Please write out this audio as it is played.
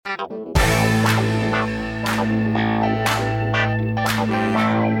Hey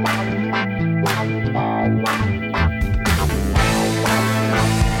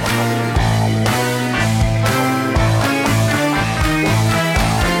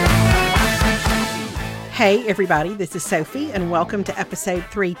everybody, this is Sophie and welcome to episode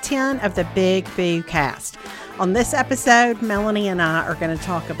 310 of the Big Boo Cast. On this episode, Melanie and I are going to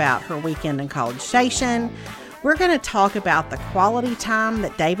talk about her weekend in College Station. We're going to talk about the quality time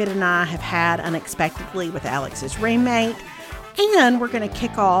that David and I have had unexpectedly with Alex's roommate. And we're going to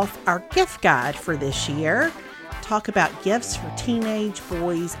kick off our gift guide for this year. Talk about gifts for teenage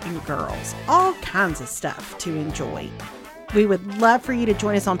boys and girls. All kinds of stuff to enjoy. We would love for you to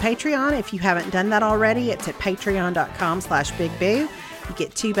join us on Patreon. If you haven't done that already, it's at patreon.com/bigboo. You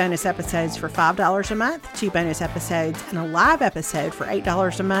get 2 bonus episodes for $5 a month, 2 bonus episodes, and a live episode for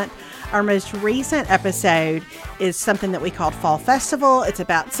 $8 a month. Our most recent episode is something that we called Fall Festival. It's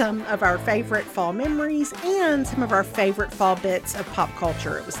about some of our favorite fall memories and some of our favorite fall bits of pop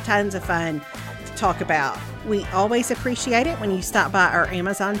culture. It was tons of fun to talk about. We always appreciate it when you stop by our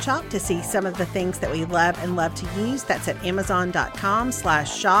Amazon shop to see some of the things that we love and love to use. That's at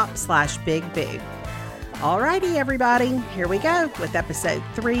amazon.com/shop/bigboo. Alrighty, everybody, here we go with episode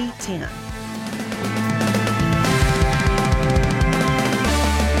 310.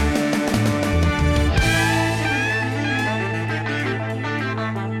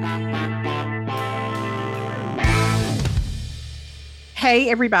 Hey,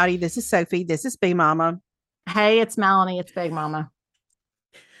 everybody, this is Sophie. This is Big Mama. Hey, it's Melanie. It's Big Mama.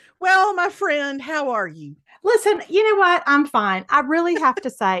 Well, my friend, how are you? Listen, you know what? I'm fine. I really have to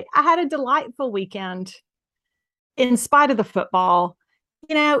say, I had a delightful weekend in spite of the football.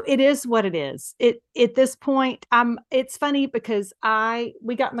 You know, it is what it is. At this point, it's funny because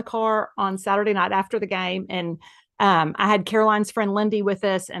we got in the car on Saturday night after the game, and I had Caroline's friend Lindy with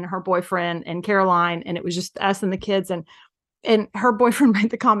us and her boyfriend and Caroline, and it was just us and the kids. And her boyfriend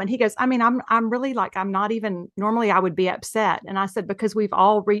made the comment. He goes, I mean, I'm really like, I'm not even, normally I would be upset. And I said, because we've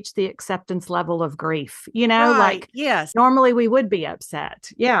all reached the acceptance level of grief, you know, right. Like, yes, normally we would be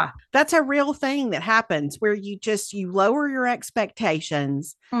upset. Yeah. That's a real thing that happens where you lower your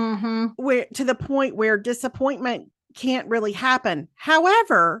expectations where to the point where disappointment can't really happen.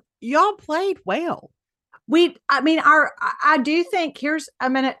 However, y'all played well. I do think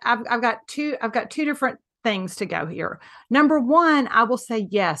I've got two different things to go here. Number one, I will say,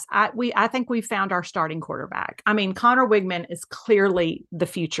 yes, I think we found our starting quarterback. I mean, Connor Wigman is clearly the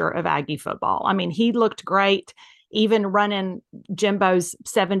future of Aggie football. I mean, he looked great, even running Jimbo's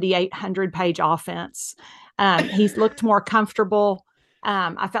 7,800 page offense. He's looked more comfortable.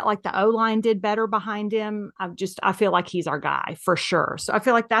 I felt like the O-line did better behind him. I feel like he's our guy for sure. So I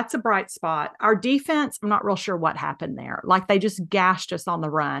feel like that's a bright spot. Our defense, I'm not real sure what happened there. Like they just gashed us on the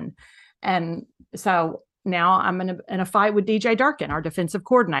run. And so now I'm in a fight with DJ Durkin, our defensive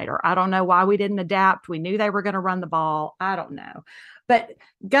coordinator. I don't know why we didn't adapt. We knew they were going to run the ball. I don't know. But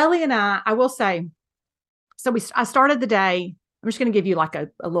Gully and I will say, so I started the day. I'm just going to give you like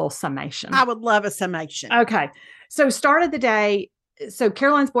a little summation. I would love a summation. Okay. So started the day. So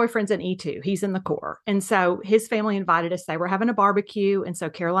Caroline's boyfriend's an E2. He's in the Corps. And so his family invited us. They were having a barbecue. And so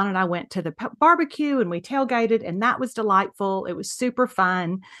Caroline and I went to the barbecue and we tailgated, and that was delightful. It was super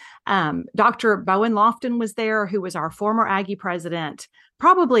fun. Dr. Bowen Lofton was there, who was our former Aggie president,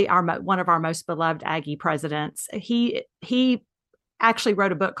 probably one of our most beloved Aggie presidents. He actually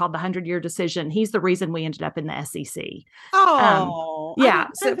wrote a book called The 100-Year Decision. He's the reason we ended up in the SEC. Oh, yeah.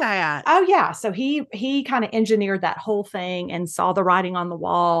 So that. Oh, yeah. So he kind of engineered that whole thing and saw the writing on the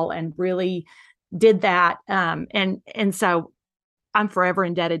wall and really did that. And so I'm forever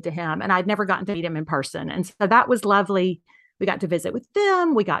indebted to him. And I'd never gotten to meet him in person. And so that was lovely. We got to visit with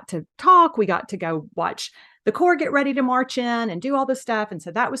them. We got to talk. We got to go watch the Corps get ready to march in and do all this stuff. And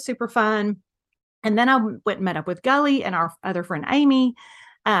so that was super fun. And then I went and met up with Gully and our other friend, Amy.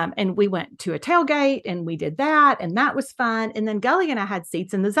 And we went to a tailgate and we did that. And that was fun. And then Gully and I had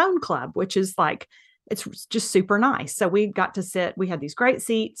seats in the Zone Club, which is like, it's just super nice. So we got to sit, we had these great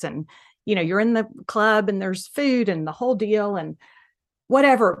seats, and, you know, you're in the club and there's food and the whole deal and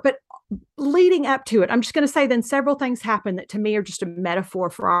whatever. But leading up to it, I'm just going to say then several things happened that to me are just a metaphor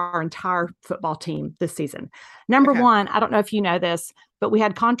for our entire football team this season. Number one, I don't know if you know this, but we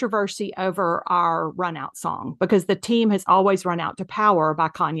had controversy over our run out song because the team has always run out to Power by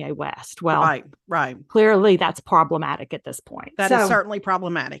Kanye West. Well, right. Clearly that's problematic at this point. That is certainly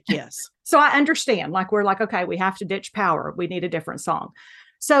problematic. Yes. So I understand, like, we're like, okay, we have to ditch Power. We need a different song.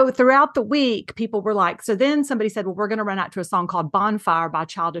 So throughout the week, people were like, so then somebody said, well, we're going to run out to a song called Bonfire by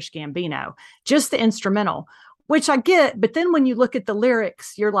Childish Gambino, just the instrumental. which I get. But then when you look at the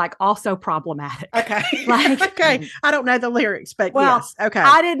lyrics, you're like also problematic. Okay. Okay. I don't know the lyrics, but yes. Okay.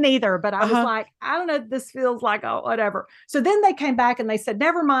 I didn't either, but I was like, I don't know. This feels like, oh, whatever. So then they came back and they said,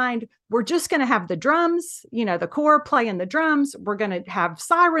 never mind. We're just going to have the drums, the corps playing the drums. We're going to have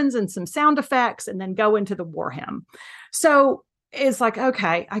sirens and some sound effects and then go into the war hymn. So it's like,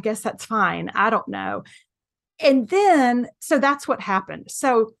 okay, I guess that's fine. I don't know. And then, so that's what happened.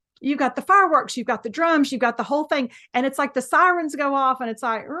 So you've got the fireworks, you've got the drums, you've got the whole thing. And it's like the sirens go off and it's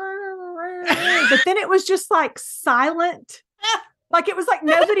like, but then it was just like silent. Like it was like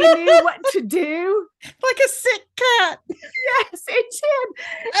nobody knew what to do. Like a sick cat. Yes, it did.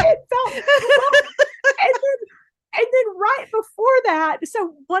 It felt and then right before that,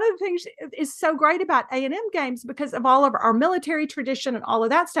 so one of the things is so great about A&M games because of all of our military tradition and all of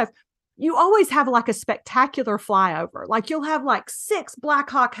that stuff. You always have like a spectacular flyover. Like you'll have like 6 Black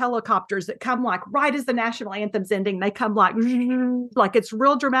Hawk helicopters that come like right as the national anthem's ending. They come like it's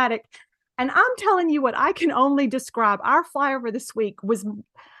real dramatic. And I'm telling you what I can only describe. Our flyover this week was,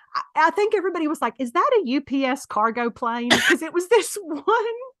 I think everybody was like, is that a UPS cargo plane? Because it was this one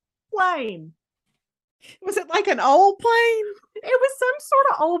plane. Was it like an old plane? It was some sort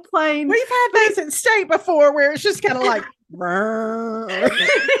of old plane. We've had those at state before where it's just kind of like, it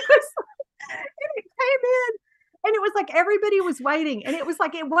came in and it was like everybody was waiting. And it was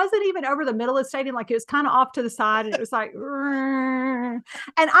like, it wasn't even over the middle of the stadium. Like it was kind of off to the side. And it was like, and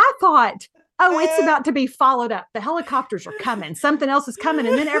I thought, oh, it's about to be followed up. The helicopters are coming. Something else is coming.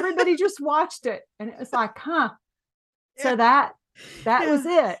 And then everybody just watched it. And it was like, huh. So that was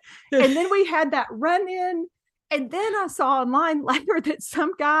it. And then we had that run in. And then I saw online later that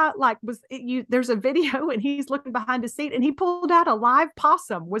some guy there's a video and he's looking behind his seat and he pulled out a live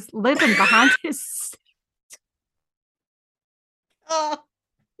possum, was living behind his seat. Oh,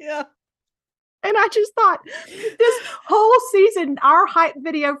 yeah. And I just thought this whole season, our hype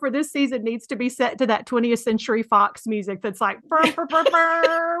video for this season needs to be set to that 20th Century Fox music that's like, burr, burr, burr,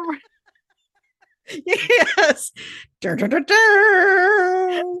 burr. Yes. Dun, dun, dun,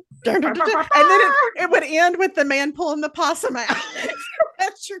 dun. Dun, dun, dun, dun. And then it would end with the man pulling the possum out.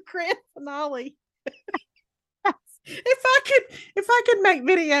 That's your grand finale. If I could make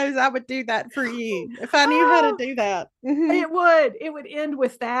videos, I would do that for you. If I knew how to do that. Mm-hmm. It would end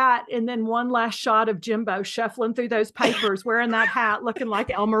with that. And then one last shot of Jimbo shuffling through those papers, wearing that hat, looking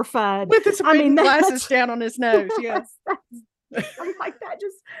like Elmer Fudd. With his glasses down on his nose. Yes. I was like,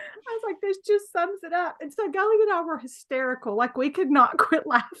 this just sums it up. And so Gully and I were hysterical. Like we could not quit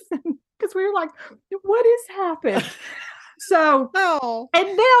laughing because we were like, what has happened? So,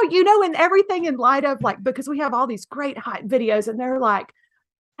 and now, and everything in light of because we have all these great hype videos and they're like,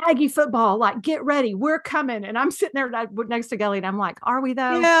 Aggie football, like, get ready, we're coming. And I'm sitting there next to Gully and I'm like, are we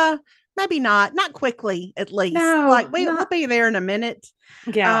though? Yeah, maybe not quickly, at least. No, we'll be there in a minute.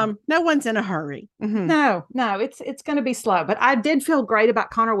 Yeah. No one's in a hurry. Mm-hmm. No, it's going to be slow, but I did feel great about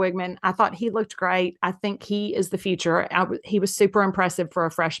Connor Wigman. I thought he looked great. I think he is the future. He was super impressive for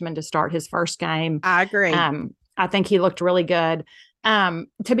a freshman to start his first game. I agree. I think he looked really good.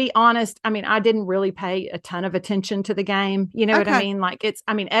 To be honest, I didn't really pay a ton of attention to the game. You know what I mean?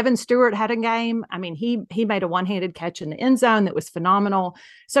 Evan Stewart had a game. He made a one-handed catch in the end zone that was phenomenal.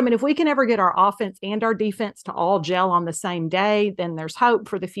 So, if we can ever get our offense and our defense to all gel on the same day, then there's hope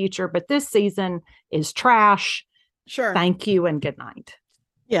for the future. But this season is trash. Sure. Thank you and good night.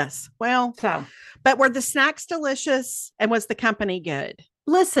 Yes. Well, but were the snacks delicious and was the company good?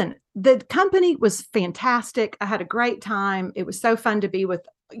 Listen, the company was fantastic. I had a great time. It was so fun to be with,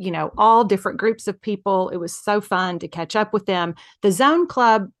 all different groups of people. It was so fun to catch up with them. The Zone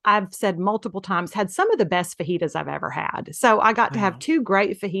Club, I've said multiple times, had some of the best fajitas I've ever had. So I got to have 2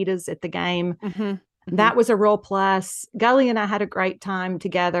 great fajitas at the game. Mm-hmm. Mm-hmm. That was a real plus. Gully and I had a great time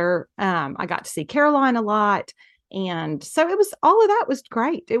together. I got to see Caroline a lot. And so it was, all of that was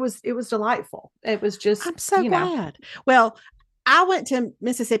great. It was delightful. It was just, I'm so glad. Well, I went to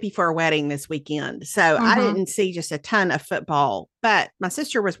Mississippi for a wedding this weekend, so I didn't see just a ton of football, but my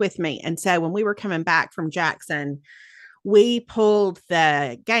sister was with me. And so when we were coming back from Jackson, we pulled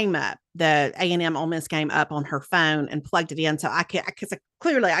the game up, the A&M Ole Miss game up on her phone and plugged it in. So because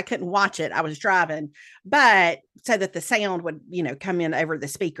clearly I couldn't watch it. I was driving, but so that the sound would, come in over the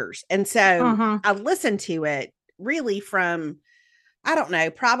speakers. And so I listened to it really from, I don't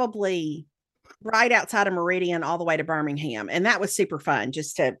know, probably right outside of Meridian all the way to Birmingham. And that was super fun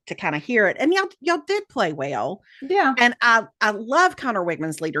just to kind of hear it. And y'all did play well. Yeah. And I love Connor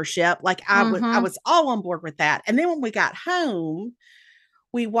Wigman's leadership. I was all on board with that. And then when we got home,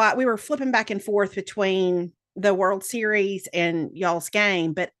 we were flipping back and forth between the World Series and y'all's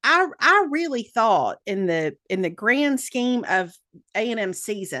game, but I really thought in the grand scheme of A&M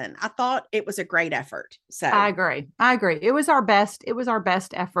season, I thought it was a great effort. So I agree. It was our best. It was our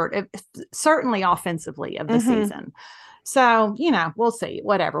best effort, certainly offensively of the season. So, we'll see.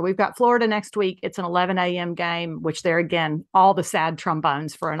 Whatever. We've got Florida next week. It's an 11 a.m. game, which they're, again, all the sad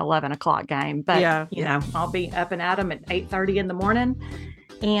trombones for an 11 o'clock game. But, I'll be up and at them at 8:30 in the morning.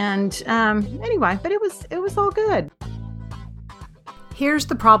 And anyway, but it was all good. Here's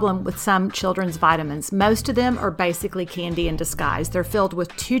the problem with some children's vitamins. Most of them are basically candy in disguise. They're filled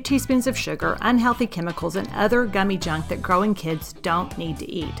with 2 teaspoons of sugar, unhealthy chemicals, and other gummy junk that growing kids don't need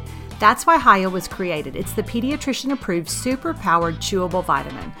to eat. That's why Hiya was created. It's the pediatrician-approved, super-powered, chewable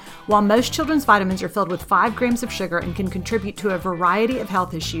vitamin. While most children's vitamins are filled with 5 grams of sugar and can contribute to a variety of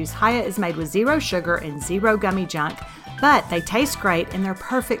health issues, Hiya is made with 0 sugar and 0 gummy junk, but they taste great and they're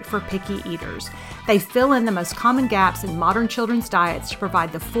perfect for picky eaters. They fill in the most common gaps in modern children's diets to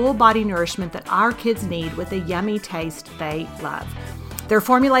provide the full body nourishment that our kids need with the yummy taste they love. They're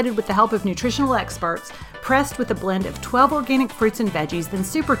formulated with the help of nutritional experts, pressed with a blend of 12 organic fruits and veggies, then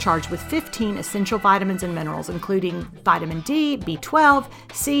supercharged with 15 essential vitamins and minerals, including vitamin D, B12,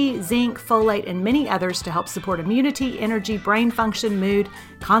 C, zinc, folate, and many others to help support immunity, energy, brain function, mood,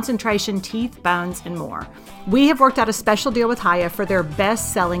 concentration, teeth, bones, and more. We have worked out a special deal with Hiya for their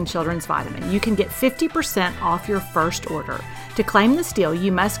best-selling children's vitamin. You can get 50% off your first order. To claim this deal,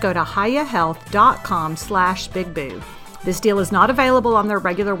 you must go to hiyahealth.com/bigboo. This deal is not available on their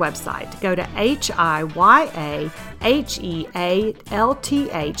regular website. Go to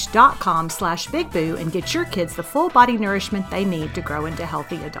hiyahealth.com/bigboo and get your kids the full body nourishment they need to grow into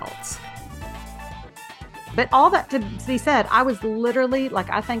healthy adults. But all that to be said, I was literally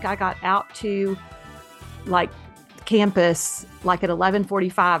I think I got out to campus at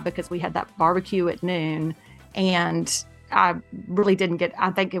 11:45 because we had that barbecue at noon, and I really didn't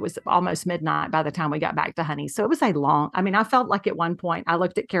I think it was almost midnight by the time we got back to Honey. So it was I felt like at one point I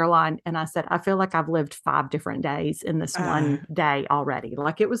looked at Caroline and I said, I feel like I've lived 5 different days in this one day already.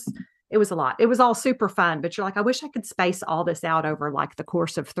 It was a lot. It was all super fun, but you're I wish I could space all this out over the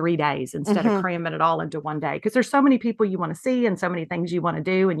course of 3 days instead of cramming it all into one day. Because there's so many people you want to see and so many things you want to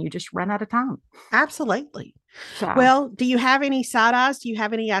do, and you just run out of time. Absolutely. So, well, do you have any side eyes? Do you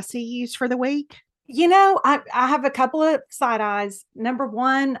have any ICUs for the week? I have a couple of side eyes. Number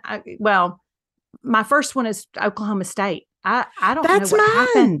one, my first one is Oklahoma State. I don't know what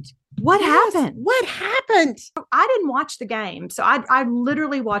happened. What happened? What happened? I didn't watch the game. So I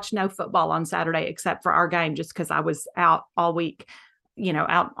literally watched no football on Saturday except for our game, just because I was out all week,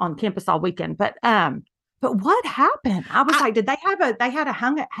 out on campus all weekend. But what happened? I was did they had a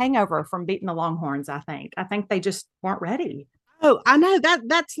hangover from beating the Longhorns, I think. I think they just weren't ready. Oh, I know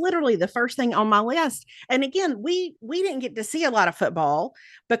that's literally the first thing on my list. And again, we didn't get to see a lot of football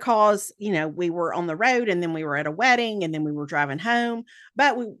because, we were on the road and then we were at a wedding and then we were driving home.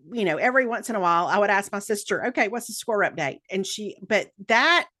 But we, every once in a while I would ask my sister, okay, what's the score update? And but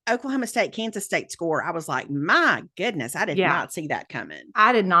that Oklahoma State, Kansas State score, I was like, my goodness, I did not see that coming.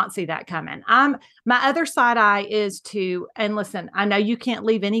 I did not see that coming. My other side eye is and listen, I know you can't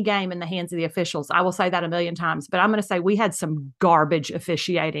leave any game in the hands of the officials. I will say that a million times, but I'm going to say we had some garbage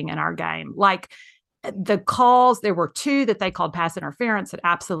officiating in our game. The calls, there were 2 that they called pass interference that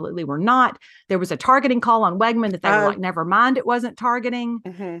absolutely were not. There was a targeting call on Wegman that they were never mind, it wasn't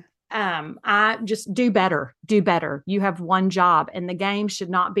targeting. I just do better. You have one job, and the game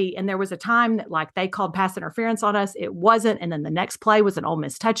should not be. And there was a time that they called pass interference on us. It wasn't. And then the next play was an Ole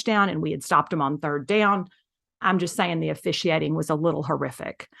Miss touchdown, and we had stopped them on 3rd down. I'm just saying the officiating was a little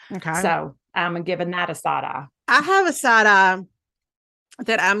horrific. Okay. So I'm giving that a side eye. I have a side eye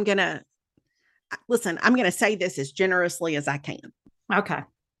that I'm going to say this as generously as I can. Okay.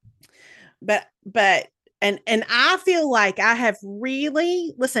 But and I feel like I have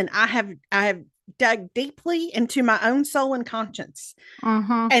really, I have dug deeply into my own soul and conscience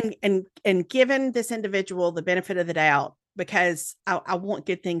and given this individual the benefit of the doubt, because I want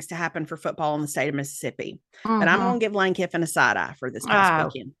good things to happen for football in the state of Mississippi. But I'm going to give Lane Kiffin a side eye for this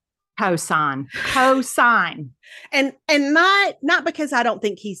past weekend. Co-sign. And not because I don't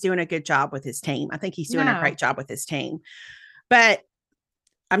think he's doing a good job with his team. I think he's doing a great job with his team. But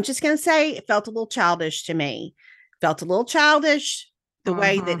I'm just going to say it felt a little childish to me. The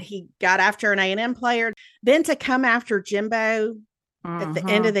way that he got after an A&M player. Then to come after Jimbo at the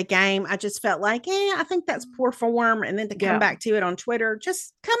end of the game, I just felt like, I think that's poor form. And then to come back to it on Twitter,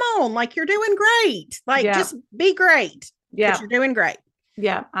 just come on, you're doing great. Just be great. Yeah. You're doing great.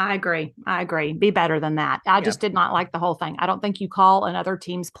 Yeah, I agree. Be better than that. I just did not like the whole thing. I don't think you call another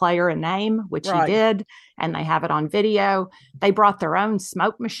team's player a name, which he did, and they have it on video. They brought their own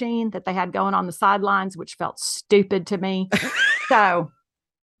smoke machine that they had going on the sidelines, which felt stupid to me. So,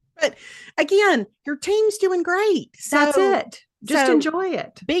 but again, your team's doing great. So that's it. Just enjoy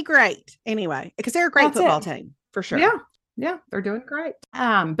it. Be great anyway, because they're a great football team for sure. Yeah, they're doing great.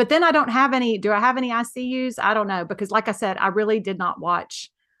 But then I don't have any. Do I have any ICUs? I don't know, because like I said, I really did not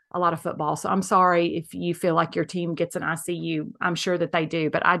watch a lot of football. So I'm sorry if you feel like your team gets an ICU. I'm sure that they do,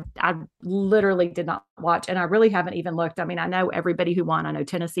 but I literally did not watch, and I really haven't even looked. I mean, I know everybody who won. I know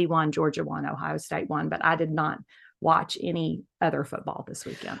Tennessee won, Georgia won, Ohio State won, but I did not watch any other football this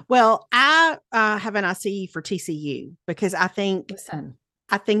weekend. Well, I have an ICU for TCU because I think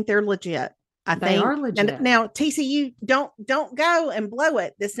they're legit. They are legit. And now TCU, don't go and blow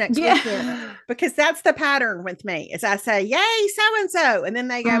it this next weekend, because that's the pattern with me. Is I say, yay, so-and-so, and then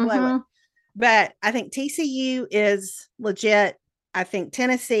they go blow it. But I think TCU is legit. I think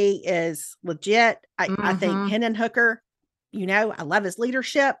Tennessee is legit. I think Hendon Hooker, I love his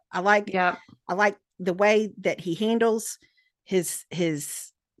leadership. I like the way that he handles his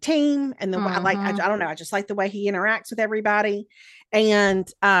team, and the way I don't know. I just like the way he interacts with everybody. And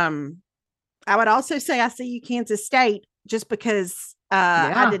I would also say I see you Kansas State, just because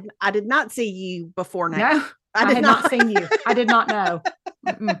I did not see you before now. No, I had not seen you. I did not know.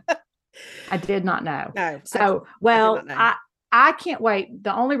 I did not know. No. So, I can't wait.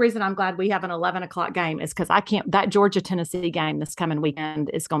 The only reason I'm glad we have an 11 o'clock game is because that Georgia Tennessee game this coming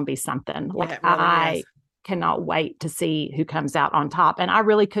weekend is going to be something. Yeah, I cannot wait to see who comes out on top. And I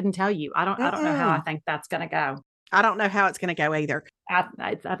really couldn't tell you. I don't know how I think that's going to go. I don't know how it's going to go either. I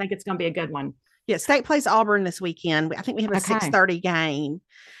think it's going to be a good one. Yeah, State plays Auburn this weekend. I think we have a 6:30 game.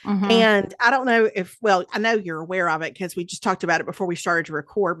 And I don't know I know you're aware of it because we just talked about it before we started to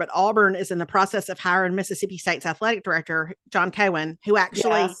record, but Auburn is in the process of hiring Mississippi State's athletic director, John Cohen, who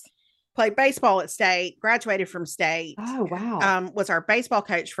actually played baseball at State, graduated from State. Oh, wow. Was our baseball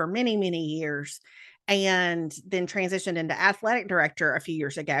coach for many, many years, and then transitioned into athletic director a few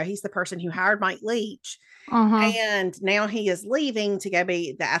years ago. He's the person who hired Mike Leach. And now he is leaving to go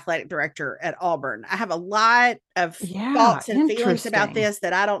be the athletic director at Auburn. I have a lot of thoughts and feelings about this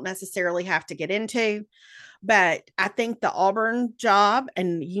that I don't necessarily have to get into, but I think the Auburn job,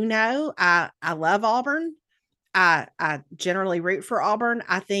 and I love Auburn. I generally root for Auburn.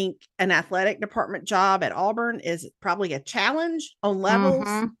 I think an athletic department job at Auburn is probably a challenge on levels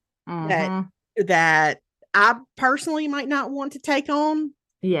that I personally might not want to take on.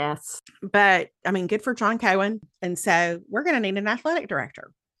 Yes. But I mean, good for John Cohen. And so we're going to need an athletic director.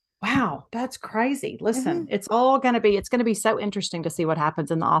 Wow. That's crazy. Listen, it's going to be so interesting to see what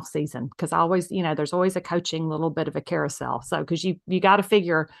happens in the off season. Cause there's always a coaching little bit of a carousel. So, cause you got to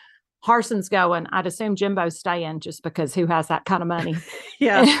figure Harson's going, I'd assume Jimbo's staying, just because who has that kind of money?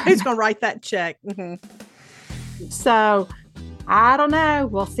 Yeah. Who's going to write that check? So I don't know.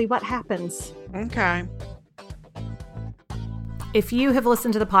 We'll see what happens. Okay. If you have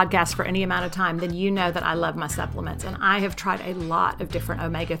listened to the podcast for any amount of time, then you know that I love my supplements, and I have tried a lot of different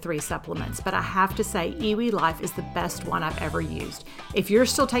omega-3 supplements, but I have to say Iwi Life is the best one I've ever used. If you're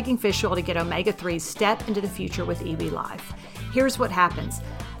still taking fish oil to get omega-3, step into the future with Iwi Life. Here's what happens.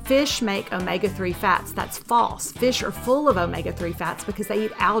 Fish make omega-3 fats. That's false. Fish are full of omega-3 fats because they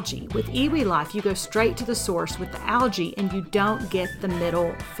eat algae. With Iwi Life, you go straight to the source with the algae and you don't get the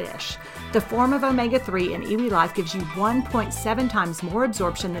middle fish. The form of omega-3 in Iwi Life gives you 1.7 times more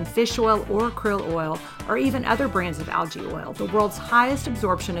absorption than fish oil or krill oil or even other brands of algae oil, the world's highest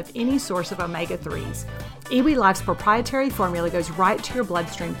absorption of any source of omega-3s. Iwi Life's proprietary formula goes right to your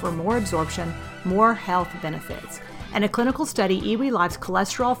bloodstream for more absorption, more health benefits. In a clinical study, Iwi Life's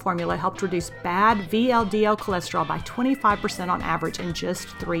cholesterol formula helped reduce bad VLDL cholesterol by 25% on average in just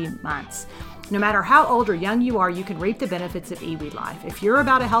 3 months. No matter how old or young you are, you can reap the benefits of Iwi Life. If you're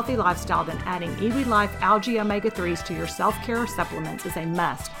about a healthy lifestyle, then adding Iwi Life Algae Omega-3s to your self-care supplements is a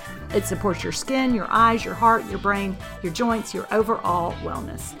must. It supports your skin, your eyes, your heart, your brain, your joints, your overall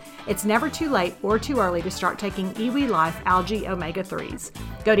wellness. It's never too late or too early to start taking Iwi Life Algae Omega-3s.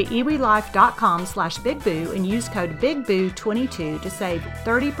 Go to iwilife.com/BigBoo and use code BIGBOO22 to save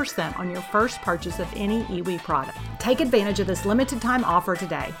 30% on your first purchase of any Iwi product. Take advantage of this limited time offer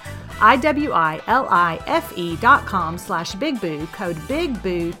today. iwilife.com/BigBoo, code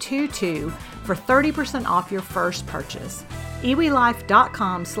BIGBOO22 for 30% off your first purchase.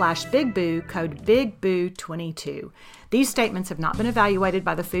 iwilife.com/BigBoo, code BIGBOO22. These statements have not been evaluated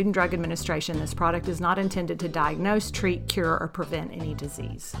by the Food and Drug Administration. This product is not intended to diagnose, treat, cure, or prevent any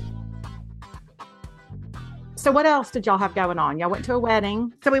disease. So what else did y'all have going on? Y'all went to a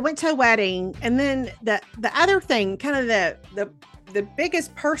wedding. So we went to a wedding, and then the other thing, kind of the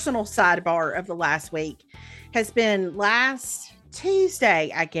biggest personal sidebar of the last week has been last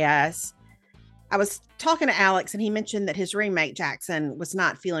Tuesday, I guess. I was talking to Alex, and he mentioned that his roommate Jackson was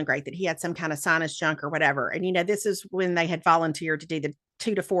not feeling great, that he had some kind of sinus junk or whatever. And this is when they had volunteered to do the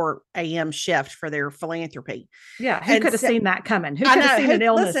 2 to 4 a.m. shift for their philanthropy. Yeah, who could have seen that coming? Who could have seen an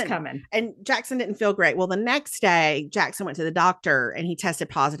illness coming? And Jackson didn't feel great. Well, the next day, Jackson went to the doctor, and he tested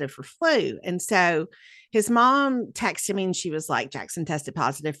positive for flu. And so his mom texted me, and she was like, Jackson tested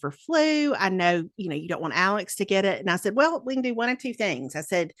positive for flu. I know, you don't want Alex to get it. And I said, well, we can do one of two things. I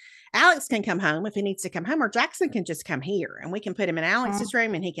said, Alex can come home if he needs to come home, or Jackson can just come here, and we can put him in Alex's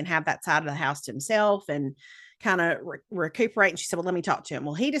room, and he can have that side of the house to himself and kind of recuperate. And she said, well, let me talk to him.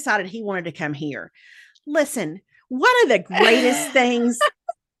 Well, he decided he wanted to come here. Listen, one of the greatest things,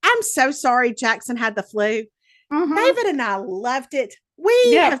 I'm so sorry Jackson had the flu. Mm-hmm. David and I loved it.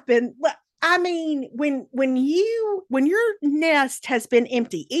 We have been, I mean, when your nest has been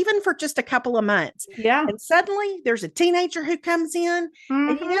empty, even for just a couple of months, and suddenly there's a teenager who comes in,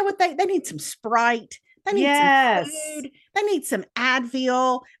 and you know what, they need some Sprite, they need some food, they need some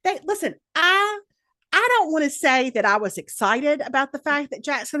Advil. Listen, I don't want to say that I was excited about the fact that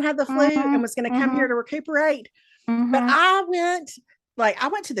Jackson had the flu and was going to come here to recuperate, but I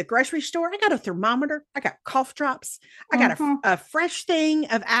went to the grocery store. I got a thermometer. I got cough drops. I got a fresh thing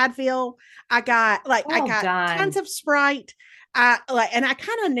of Advil. I got tons of Sprite. And I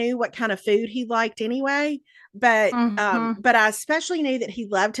kind of knew what kind of food he liked anyway, but I especially knew that he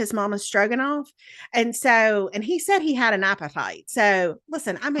loved his mama's stroganoff. And he said he had an appetite. So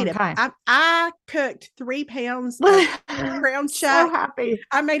listen, I cooked 3 pounds of ground chuck. So happy.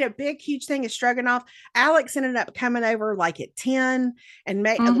 I made a big, huge thing of stroganoff. Alex ended up coming over like at 10 and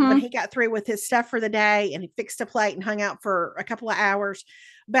when he got through with his stuff for the day, and he fixed a plate and hung out for a couple of hours.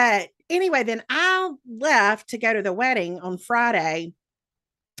 But anyway, then I left to go to the wedding on Friday.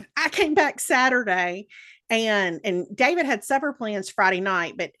 I came back Saturday, and David had supper plans Friday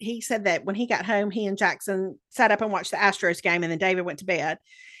night, but he said that when he got home, he and Jackson sat up and watched the Astros game, and then David went to bed.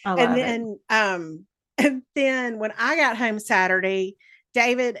 And then when I got home Saturday,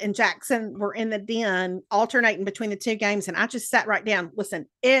 David and Jackson were in the den alternating between the two games, and I just sat right down. Listen,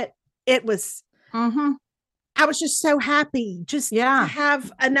 it was I was just so happy to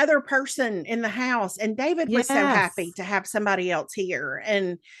have another person in the house. And David was so happy to have somebody else here.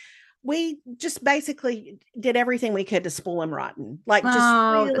 And we just basically did everything we could to spoil him rotten.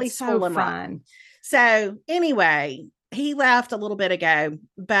 Really spoil him rotten. So anyway, he left a little bit ago,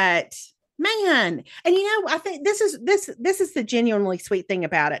 but man, and I think this is the genuinely sweet thing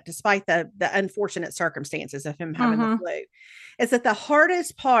about it, despite the unfortunate circumstances of him having the flu, is that the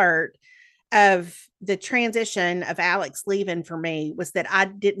hardest part of the transition of Alex leaving for me was that I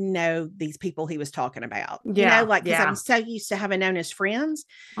didn't know these people he was talking about. Because I'm so used to having known his friends.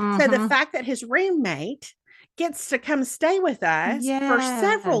 So the fact that his roommate gets to come stay with us for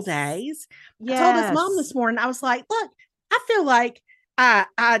several days. I told his mom this morning, I was like, look, I feel like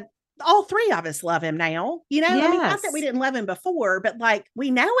all 3 of us love him now. I mean, not that we didn't love him before, but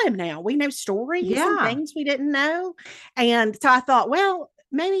we know him now. We know stories and things we didn't know. And so I thought, well,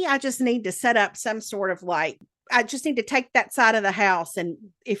 maybe I just need to set up some sort of I just need to take that side of the house. And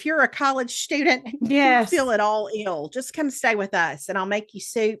if you're a college student and you feel at all ill, just come stay with us, and I'll make you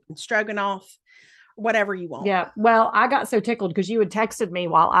soup and stroganoff, whatever you want. Yeah. Well, I got so tickled because you had texted me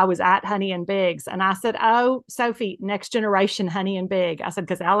while I was at Honey and Big's, and I said, oh, Sophie, next generation Honey and Big. I said,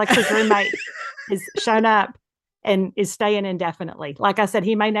 because Alex's roommate has shown up and is staying indefinitely. Like I said,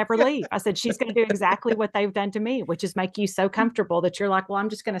 he may never leave. I said, she's going to do exactly what they've done to me, which is make you so comfortable that you're like, well, I'm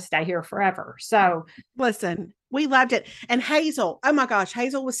just going to stay here forever. So listen, we loved it. And Hazel, oh my gosh,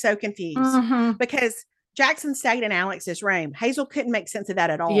 Hazel was so confused because Jackson stayed in Alex's room. Hazel couldn't make sense of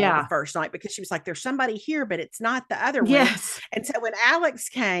that at all the first night, because she was like, there's somebody here, but it's not the other one. And so when Alex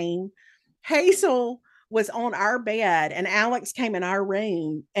came, Hazel was on our bed, and Alex came in our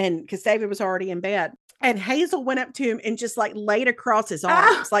room, and because David was already in bed. And Hazel went up to him and just laid across his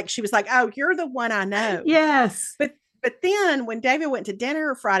arms. Like she was like, oh, you're the one I know. Yes. But then when David went to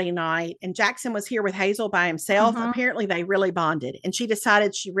dinner Friday night and Jackson was here with Hazel by himself, apparently they really bonded. And she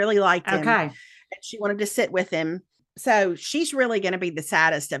decided she really liked him. And she wanted to sit with him. So she's really going to be the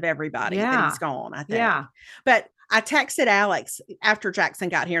saddest of everybody that he's gone, I think. Yeah. But I texted Alex after Jackson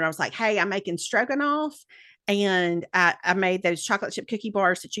got here, and I was like, hey, I'm making stroganoff. And I made those chocolate chip cookie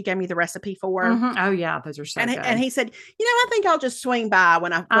bars that you gave me the recipe for. Oh yeah, those are so good. And he said, I think I'll just swing by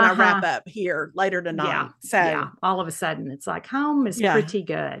when I wrap up here later tonight. So all of a sudden it's like home is pretty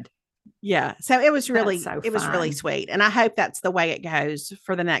good. Yeah. So it was really, so it was really fun. sweet. And I hope that's the way it goes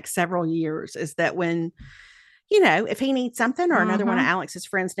for the next several years, is that when, you know, if he needs something or another one of Mhm. Alex's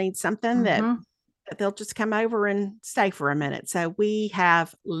friends needs something, that Mhm. they'll just come over and stay for a minute. So we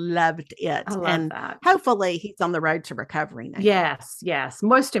have loved I it. love And that. hopefully he's on the road to recovery now. Yes, yes.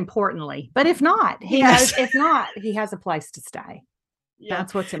 Most importantly, but if not, he Yes. knows. If not, he has a place to stay. Yeah.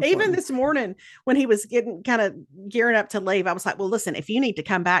 That's what's Even important. this morning when he was getting kind of gearing up to leave, I was like, well, listen, if you need to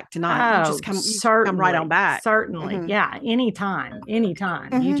come back tonight, Oh, you just come right on certainly. back. Certainly. Mhm. Yeah. Anytime.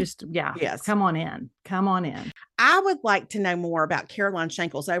 Anytime. You Mhm. just, yeah. Yes. Come on in. Come on in. I would like to know more about Caroline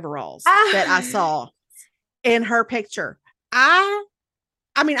Schenkel's overalls that I Ah, saw in her picture. I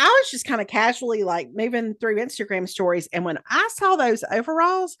mean, I was just kind of casually like moving through Instagram stories. And when I saw those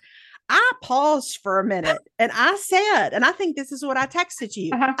overalls, I paused for a minute and I said, and I think this is what I texted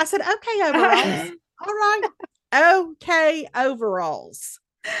you. uh-huh. I said, okay, overalls. All right. Okay, overalls.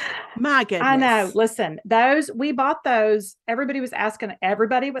 My I know. goodness. Listen, we bought those. Everybody was asking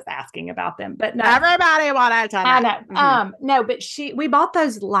about them, but no, Everybody wanted to I know. know. Mhm. No, but we bought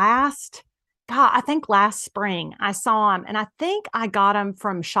those I think last spring I saw them, and I think I got them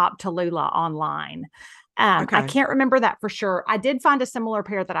from Shop Tallulah online. I Okay. can't remember that for sure. I did find a similar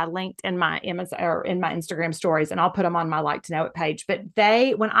pair that I linked in my Amazon or in my Instagram stories, and I'll put them on my Like to Know It page. But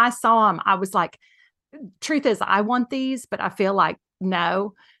when I saw them, I was like, truth is, I want these, but I feel like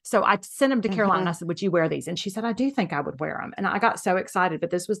no. So I sent them to Caroline and I Mhm. said, would you wear these? And she said, I do think I would wear them. And I got so excited, but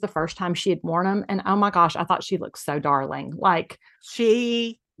this was the first time she had worn them. And oh my gosh, I thought she looked so darling. Like,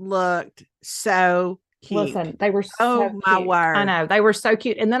 She looked so cute. listen, they were so Oh my cute. I word. know they were so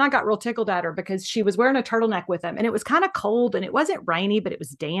cute. And then I got real tickled at her because she was wearing a turtleneck with them and it was kind of cold and it wasn't rainy, but it was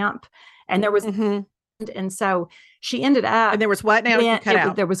damp. And there was, Mhm. and so she ended up, And there was what now? You cut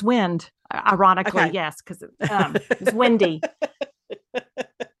out. there was wind, ironically, Okay. yes, because it was windy.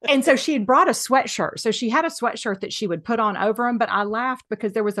 And so she had brought a sweatshirt. So she had a sweatshirt that she would put on over them. But I laughed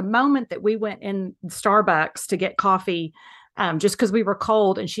because there was a moment that we went in Starbucks to get coffee, just because we were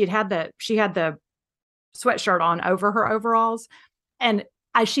cold, and she had the sweatshirt on over her overalls, and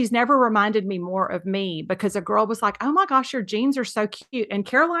she's never reminded me more of me because a girl was like, "Oh my gosh, your jeans are so cute," and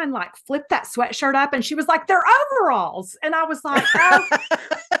Caroline like flipped that sweatshirt up, and she was like, "They're overalls," and I was like, "Oh."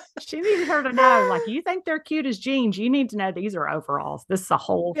 She needed her to know, like, you think they're cute as jeans. You need to know these are overalls. This is a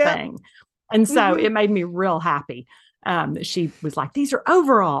whole Yep. thing. And so Mhm. it made me real happy. She was like, these are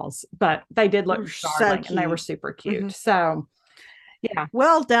overalls, but they did look So darling and they were cute. super cute. Mhm. So yeah.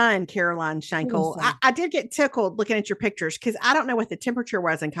 Well done, Caroline Schenkel. Listen. I did get tickled looking at your pictures because I don't know what the temperature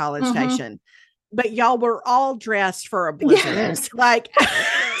was in College Mhm. Station, but y'all were all dressed for a blizzard. Yes. Like,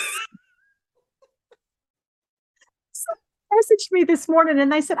 Messaged me this morning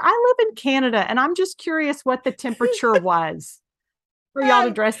and they said, I live in Canada and I'm just curious what the temperature was for y'all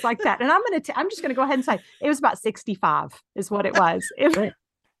to dress like that. And I'm just going to go ahead and say it was about 65 is what it was. I've never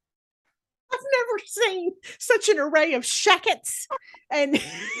seen such an array of shackets. And it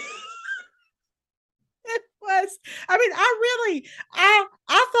was, I mean,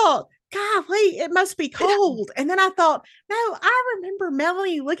 I thought, golly, it must be cold. And then I thought, no, I remember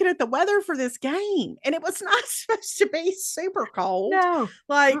Melanie looking at the weather for this game, and it was not supposed to be super cold. No.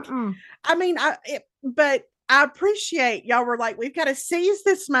 Like, Mm-mm. I mean, but I appreciate y'all were like, we've got to seize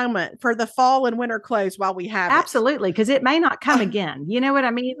this moment for the fall and winter clothes while we have Absolutely, because it may not come again. You know what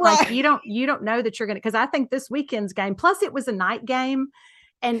I mean? Like Right. you don't know that you're gonna, because I think this weekend's game, plus it was a night game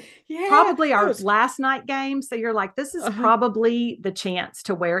and Yeah, probably it our was- last night game. So you're like, this is Uh-huh. probably the chance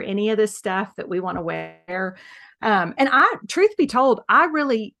to wear any of this stuff that we want to wear. And truth be told, I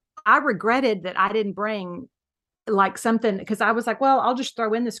regretted that I didn't bring like something, because I was like, well, I'll just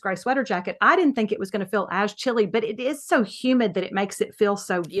throw in this gray sweater jacket. I didn't think it was going to feel as chilly, but it is so humid that it makes it feel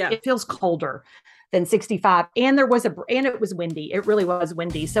it feels colder than 65. And it was windy. It really was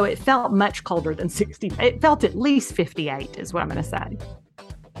windy. So it felt much colder than 60. It felt at least 58 is what I'm going to say.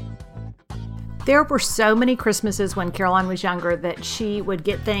 There were so many Christmases when Caroline was younger that she would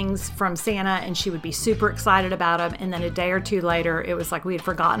get things from Santa and she would be super excited about them. And then a day or two later, it was like we had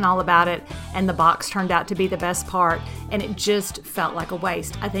forgotten all about it and the box turned out to be the best part. And it just felt like a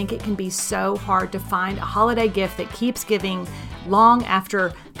waste. I think it can be so hard to find a holiday gift that keeps giving long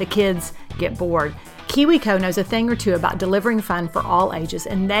after the kids get bored. KiwiCo knows a thing or two about delivering fun for all ages,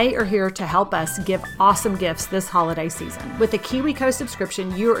 and they are here to help us give awesome gifts this holiday season. With a KiwiCo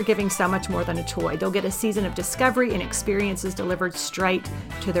subscription, you are giving so much more than a toy. They'll get a season of discovery and experiences delivered straight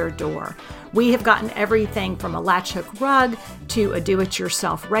to their door. We have gotten everything from a latch hook rug to a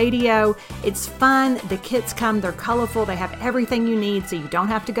do-it-yourself radio. It's fun. The kits come, they're colorful, they have everything you need, so you don't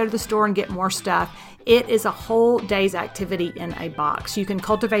have to go to the store and get more stuff. It is a whole day's activity in a box. You can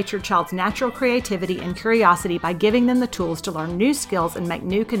cultivate your child's natural creativity and curiosity by giving them the tools to learn new skills and make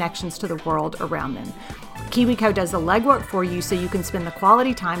new connections to the world around them. KiwiCo does the legwork for you so you can spend the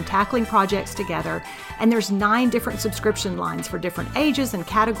quality time tackling projects together. And there's 9 different subscription lines for different ages and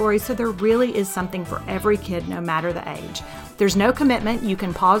categories, so there really is something for every kid, no matter the age. There's no commitment. You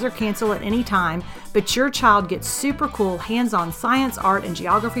can pause or cancel at any time, but your child gets super cool hands-on science, art, and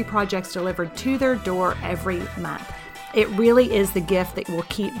geography projects delivered to their door every month. It really is the gift that will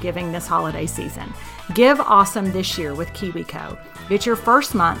keep giving this holiday season. Give awesome this year with KiwiCo. Get your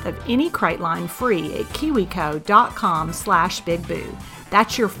first month of any crate line free at kiwico.com/bigboo.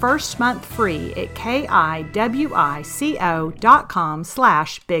 That's your first month free at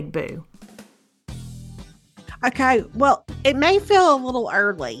kiwico.com/bigboo. Okay, well, it may feel a little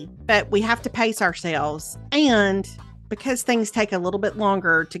early, but we have to pace ourselves. And because things take a little bit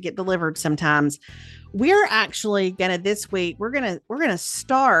longer to get delivered sometimes, we're actually going to this week, we're going to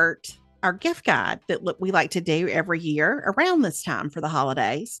start our gift guide that we like to do every year around this time for the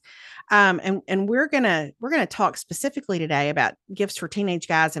holidays. And we're going to talk specifically today about gifts for teenage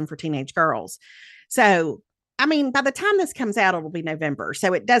guys and for teenage girls. So, I mean, by the time this comes out, it'll be November.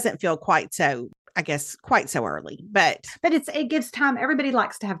 So it doesn't feel quite so early, but it gives time. Everybody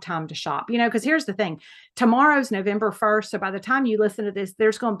likes to have time to shop, because here's the thing. Tomorrow's November 1st. So by the time you listen to this,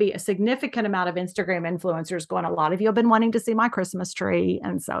 there's going to be a significant amount of Instagram influencers going, a lot of you have been wanting to see my Christmas tree.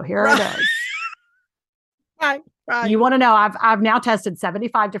 And so here it is. Right. You want to know, I've now tested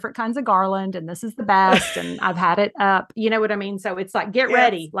 75 different kinds of garland, and this is the best. And I've had it up. You know what I mean? So it's like, get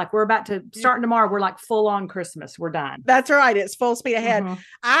ready. Like we're about to starting tomorrow. We're like full on Christmas. We're done. That's right. It's full speed ahead.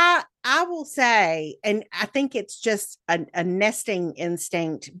 Mm-hmm. I will say, and I think it's just a nesting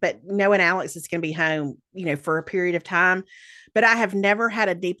instinct, but knowing Alex is going to be home, for a period of time. But I have never had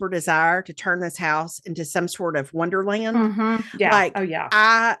a deeper desire to turn this house into some sort of wonderland. Mm-hmm.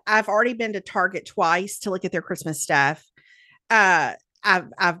 Yeah. I've already been to Target twice to look at their Christmas stuff. I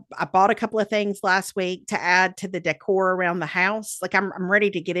bought a couple of things last week to add to the decor around the house. Like I'm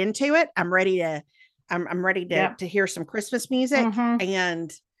ready to get into it. I'm ready to hear some Christmas music. Mm-hmm.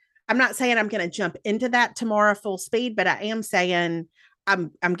 And I'm not saying I'm going to jump into that tomorrow full speed, but I am saying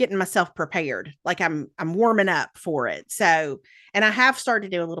I'm getting myself prepared. Like I'm warming up for it. So, and I have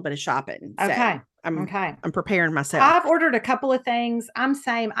started to do a little bit of shopping. Okay. So I'm preparing myself. I've ordered a couple of things.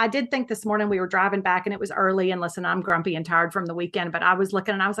 I did think this morning we were driving back and it was early, and listen, I'm grumpy and tired from the weekend, but I was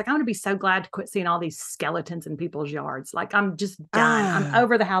looking and I was like, I'm going to be so glad to quit seeing all these skeletons in people's yards. Like I'm just done. I'm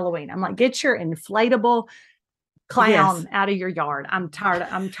over the Halloween. I'm like, get your inflatable clown out of your yard. I'm tired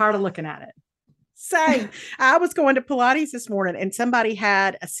of looking at it. Same. I was going to Pilates this morning and somebody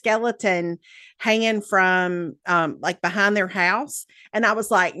had a skeleton hanging from like behind their house. And I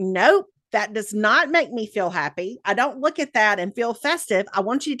was like, nope, that does not make me feel happy. I don't look at that and feel festive. I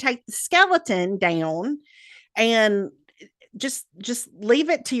want you to take the skeleton down and just leave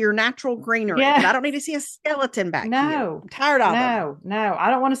it to your natural greenery. Yeah. But I don't need to see a skeleton back here. I'm tired of them. No. I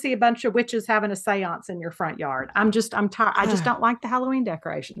don't want to see a bunch of witches having a seance in your front yard. I'm tired. I just don't like the Halloween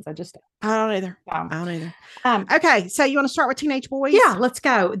decorations. I don't either. Okay. So you want to start with teenage boys? Yeah, let's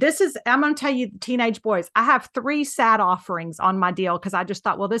go. I'm going to tell you, teenage boys, I have 3 sad offerings on my deal because I just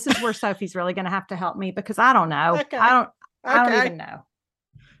thought, well, this is where Sophie's really going to have to help me because I don't know. Okay. I don't even know.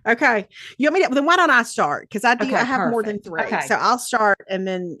 Okay. You want me to, then why don't I start? Because I have perfect. more than 3. Okay. So I'll start and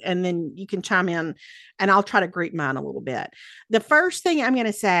then you can chime in and I'll try to group mine a little bit. The first thing I'm going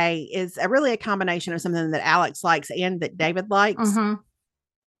to say is really a combination of something that Alex likes and that David likes.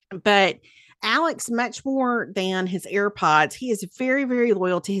 Mm-hmm. But Alex, much more than his AirPods, he is very, very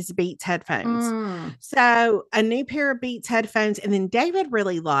loyal to his Beats headphones. So a new pair of Beats headphones. And then David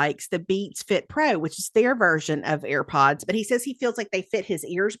really likes the Beats Fit Pro, which is their version of AirPods. But he says he feels like they fit his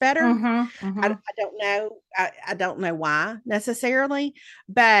ears better. Mm-hmm. Mm-hmm. I don't know. I don't know why necessarily.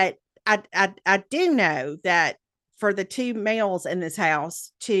 But I do know that for the 2 males in this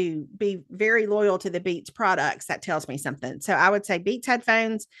house to be very loyal to the Beats products, that tells me something. So I would say Beats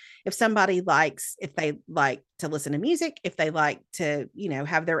headphones, if they like to listen to music, if they like to,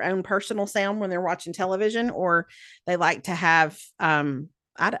 have their own personal sound when they're watching television, or they like to have, I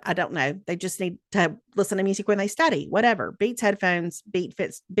don't know, they just need to listen to music when they study, whatever. Beats headphones,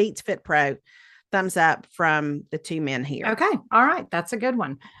 Beats Fit Pro, thumbs up from the 2 men here. Okay. All right. That's a good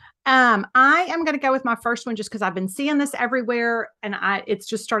one. I am going to go with my first one just because I've been seeing this everywhere and it's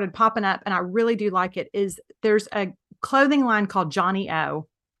just started popping up and I really do like it. There's a clothing line called Johnny O,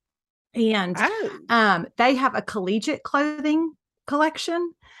 and they have a collegiate clothing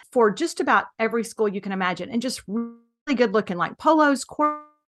collection for just about every school you can imagine, and just really good looking, like polos, corps,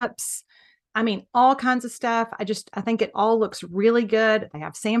 I mean, all kinds of stuff. I think it all looks really good. They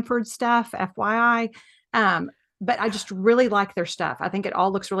have Sanford stuff, FYI. But I just really like their stuff. I think it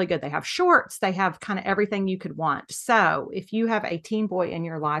all looks really good. They have shorts, they have kind of everything you could want. So if you have a teen boy in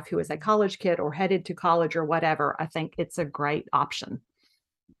your life who is a college kid or headed to college or whatever, I think it's a great option.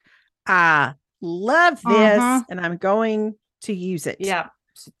 I love this, and I'm going to use it. Yeah,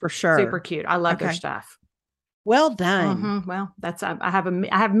 for sure. Super cute. I love their stuff. Well done. Well, that's I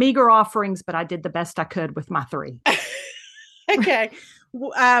have meager offerings, but I did the best I could with my 3. Okay.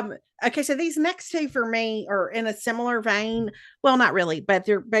 Okay, so these next 2 for me are in a similar vein. Well, not really, but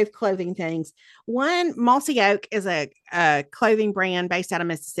they're both clothing things. One, Mossy Oak is a clothing brand based out of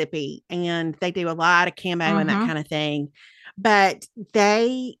Mississippi, and they do a lot of camo and that kind of thing. But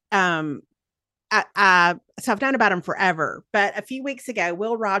they, so I've known about them forever. But a few weeks ago,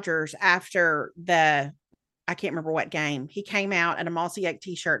 Will Rogers, after I can't remember what game, he came out in a Mossy Oak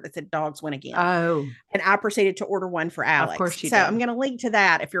t-shirt that said "Dogs Win Again." Oh, and I proceeded to order one for Alex. Of course you so did. I'm going to link to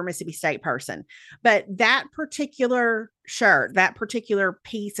that if you're a Mississippi State person. But that particular shirt, that particular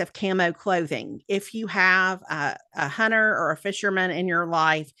piece of camo clothing, if you have a hunter or a fisherman in your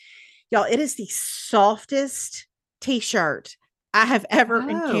life, y'all, it is the softest t-shirt I have ever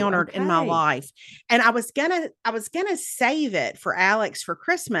encountered in my life. And I was gonna save it for Alex for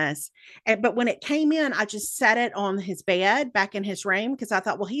Christmas. But when it came in, I just set it on his bed back in his room because I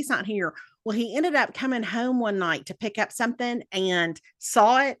thought, well, he's not here. Well, he ended up coming home one night to pick up something and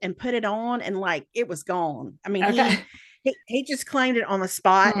saw it and put it on, and like it was gone. I mean, he just claimed it on the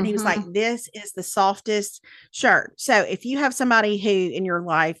spot, and he was like, this is the softest shirt. So if you have somebody who in your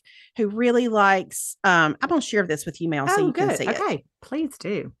life who really likes, I'm going to share this with you, Mel, so you can see it. Okay, please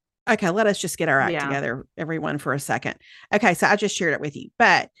do. Okay, let us just get our act together, everyone, for a second. Okay, so I just shared it with you,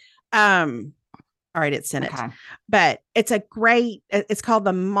 but all right, it's in it. But it's it's called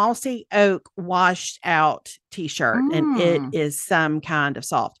the Mossy Oak Washed Out t-shirt, and it is some kind of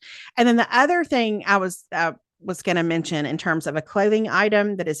soft. And then the other thing I was going to mention in terms of a clothing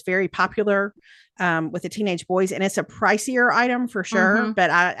item that is very popular with the teenage boys, and it's a pricier item for sure. But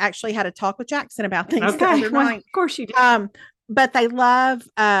I actually had a talk with Jackson about things the other night. Of course you did. But they love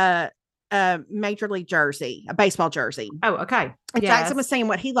a Major League jersey, a baseball jersey. Oh, okay. And Jackson was saying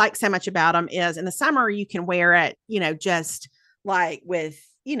what he likes so much about them is in the summer you can wear it, just like with,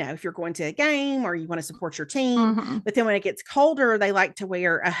 if you're going to a game or you want to support your team. But then when it gets colder, they like to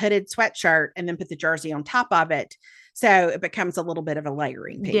wear a hooded sweatshirt and then put the jersey on top of it. So it becomes a little bit of a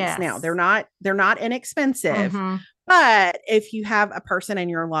layering piece. Yes. Now they're not inexpensive, but if you have a person in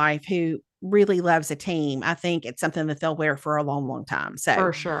your life who really loves a team, I think it's something that they'll wear for a long, long time. So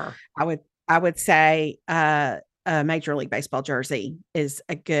for sure, I would say, a Major League Baseball jersey is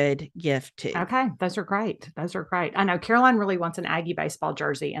a good gift too. Okay. Those are great. I know Caroline really wants an Aggie baseball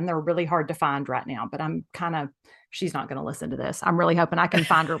jersey, and they're really hard to find right now, but she's not going to listen to this. I'm really hoping I can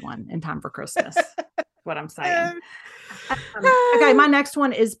find her one in time for Christmas. What I'm saying. Okay. My next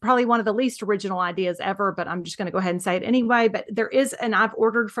one is probably one of the least original ideas ever, but I'm just going to go ahead and say it anyway. But there is, and I've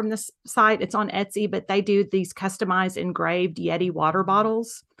ordered from this site, it's on Etsy, but they do these customized engraved Yeti water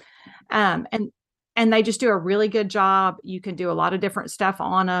bottles. And they just do a really good job. You can do a lot of different stuff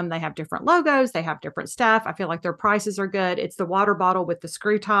on them. They have different logos. They have different stuff. I feel like their prices are good. It's the water bottle with the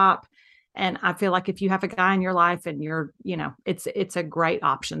screw top. And I feel like if you have a guy in your life and it's a great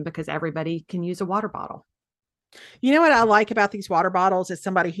option because everybody can use a water bottle. You know what I like about these water bottles is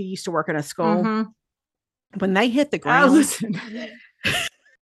somebody who used to work in a school. When they hit the ground, listen.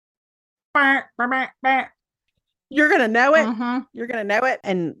 You're going to know it. You're going to know it.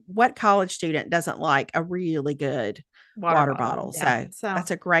 And what college student doesn't like a really good water bottle? Yeah. So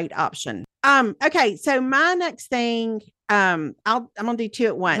that's a great option. Okay. So my next thing, I'm going to do 2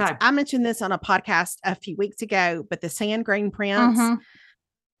 at once. Okay. I mentioned this on a podcast a few weeks ago, but the sand grain prints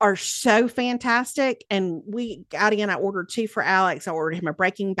are so fantastic. And Addie and I ordered 2 for Alex. I ordered him a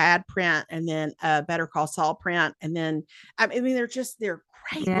Breaking Bad print and then a Better Call Saul print. And then, I mean, they're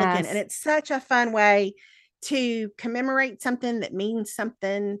great looking, and it's such a fun way to commemorate something that means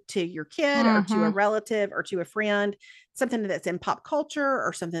something to your kid or to a relative or to a friend, something that's in pop culture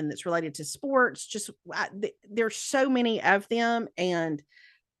or something that's related to sports. Just there's so many of them, and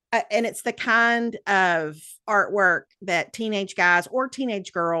it's the kind of artwork that teenage guys or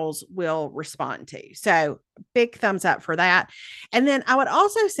teenage girls will respond to. So big thumbs up for that. And then I would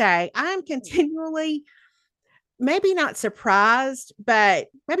also say I'm continually, maybe not surprised, but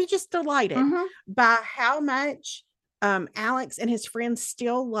maybe just delighted by how much Alex and his friends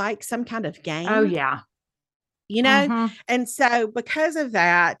still like some kind of game. Oh, yeah. And so because of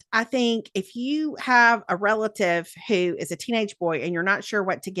that, I think if you have a relative who is a teenage boy and you're not sure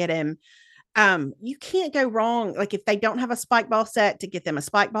what to get him, You can't go wrong. Like if they don't have a spike ball set, to get them a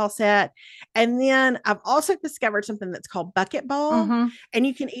spike ball set. And then I've also discovered something that's called bucket ball. Mm-hmm. And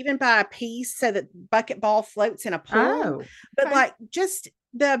you can even buy a piece so that bucket ball floats in a pool. Oh, But okay. like just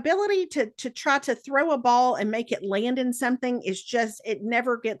the ability to try to throw a ball and make it land in something is just, it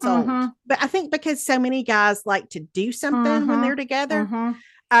never gets old. Mm-hmm. But I think because so many guys like to do something when they're together,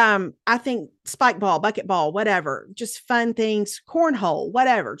 Mm-hmm. I think spike ball, bucket ball, whatever, just fun things, cornhole,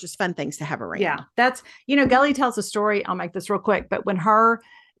 whatever, just fun things to have around. Yeah, that's, Gelly tells a story. I'll make this real quick, but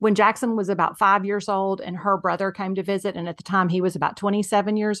when Jackson was about 5 years old and her brother came to visit, and at the time he was about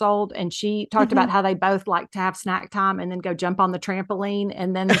 27 years old, and she talked about how they both like to have snack time and then go jump on the trampoline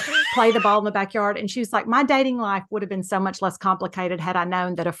and then play the ball in the backyard. And she was like, my dating life would have been so much less complicated had I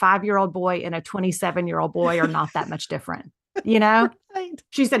known that a 5-year-old boy and a 27-year-old boy are not that much different. Right.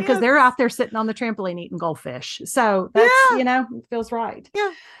 She said, because they're out there sitting on the trampoline eating goldfish. So that's, it feels right.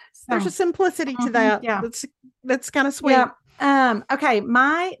 Yeah. So, there's a simplicity to that. Yeah. That's kind of sweet. Yeah. Okay.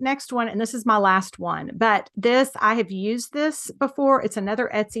 My next one, and this is my last one, but I have used this before. It's another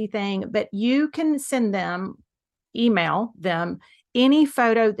Etsy thing, but you can email them any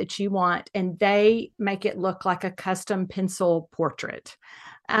photo that you want, and they make it look like a custom pencil portrait.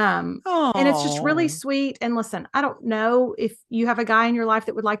 And it's just really sweet. And listen, I don't know if you have a guy in your life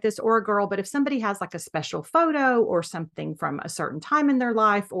that would like this, or a girl, but if somebody has like a special photo or something from a certain time in their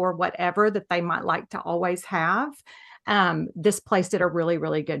life or whatever that they might like to always have, this place did a really,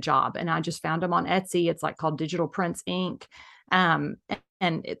 really good job. And I just found them on Etsy. It's like called Digital Prints Inc.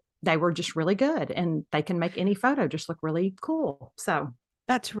 They were just really good, and they can make any photo just look really cool. So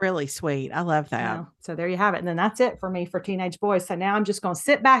that's really sweet. I love that. So there you have it. And then that's it for me for teenage boys. So now I'm just going to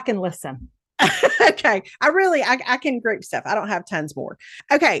sit back and listen. Okay. I can group stuff. I don't have tons more.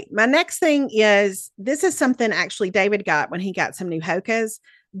 Okay. My next thing is, this is something actually David got when he got some new Hokas,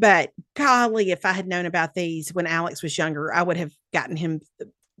 but golly, if I had known about these when Alex was younger, I would have gotten him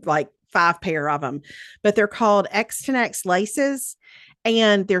like 5 pair of them. But they're called X10X laces,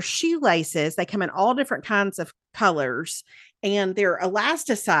 and they're shoelaces. They come in all different kinds of colors, and they're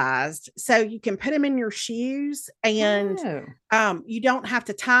elasticized, so you can put them in your shoes, and you don't have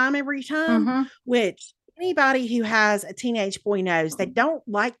to tie them every time, which anybody who has a teenage boy knows they don't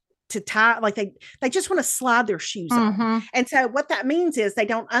like to tie, like they just want to slide their shoes on. And so what that means is they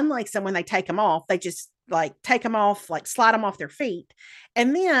don't unlace them when they take them off. They just like take them off, like slide them off their feet,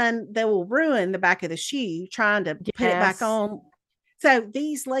 and then they will ruin the back of the shoe trying to put it back on. So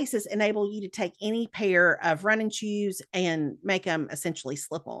these laces enable you to take any pair of running shoes and make them essentially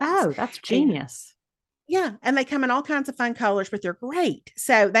slip-ons. Oh, that's genius. And they come in all kinds of fun colors, but they're great.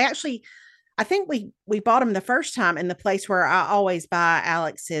 So they actually, I think we bought them the first time in the place where I always buy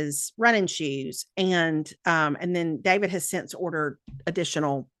Alex's running shoes, and then David has since ordered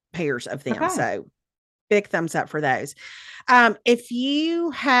additional pairs of them. Okay. So big thumbs up for those. If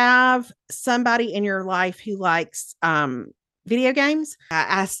you have somebody in your life who likes video games, I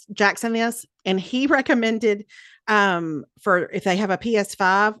asked Jackson this, and he recommended for if they have a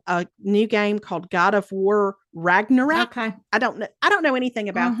PS5, a new game called God of War Ragnarok. Okay. I don't know anything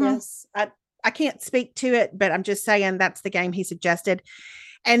about this. I can't speak to it, but I'm just saying that's the game he suggested.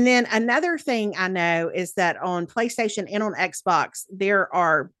 And then another thing I know is that on PlayStation and on Xbox, there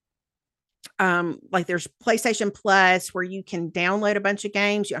are like there's PlayStation Plus where you can download a bunch of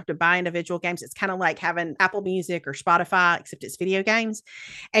games. You have to buy individual games. It's kind of like having Apple Music or Spotify, except it's video games,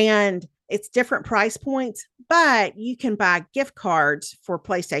 and it's different price points, but you can buy gift cards for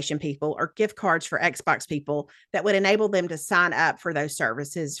PlayStation people or gift cards for Xbox people that would enable them to sign up for those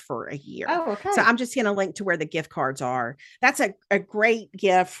services for a year. Oh, okay. So I'm just going to link to where the gift cards are. That's a great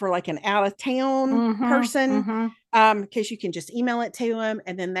gift for like an out of town person. Because you can just email it to them,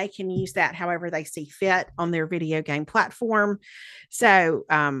 and then they can use that however they see fit on their video game platform. So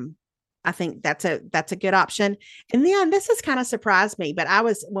I think that's a good option. And then this has kind of surprised me, but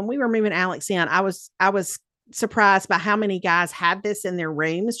when we were moving Alex in, I was surprised by how many guys had this in their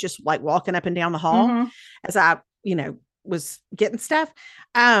rooms, just like walking up and down the hall as I, was getting stuff.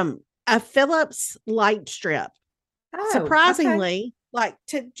 A Philips light strip. Surprisingly, like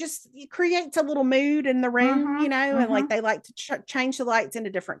it creates a little mood in the room, and like they like to change the lights into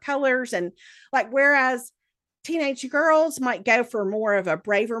different colors, and like, whereas teenage girls might go for more of a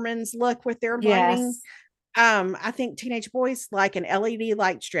Braverman's look with their lighting. I think teenage boys like an LED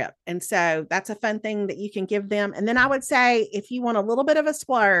light strip. And so that's a fun thing that you can give them. And then I would say, if you want a little bit of a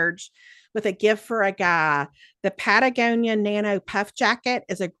splurge with a gift for a guy, the Patagonia Nano Puff Jacket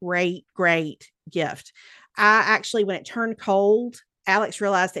is a great, great gift. I actually, when it turned cold, Alex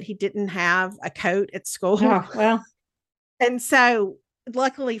realized that he didn't have a coat at school. Oh, well. And so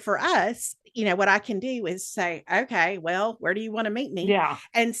luckily for us, what I can do is say, okay, well, where do you want to meet me? Yeah.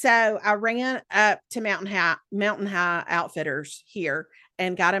 And so I ran up to Mountain High Outfitters here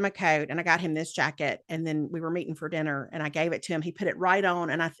and got him a coat, and I got him this jacket. And then we were meeting for dinner and I gave it to him. He put it right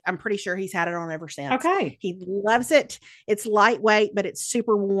on. And I'm pretty sure he's had it on ever since. Okay. He loves it. It's lightweight, but it's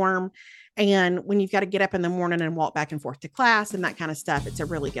super warm. And when you've got to get up in the morning and walk back and forth to class and that kind of stuff, it's a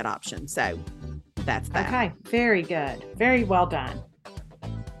really good option. So that's that. Okay. Very good. Very well done.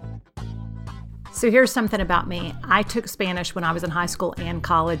 So here's something about me. I took Spanish when I was in high school and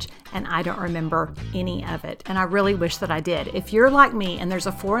college, and I don't remember any of it. And I really wish that I did. If you're like me and there's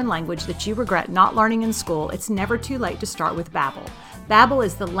a foreign language that you regret not learning in school, it's never too late to start with Babbel. Babbel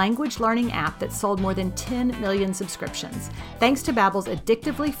is the language learning app that sold more than 10 million subscriptions. Thanks to Babbel's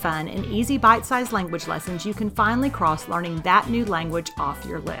addictively fun and easy bite-sized language lessons, you can finally cross learning that new language off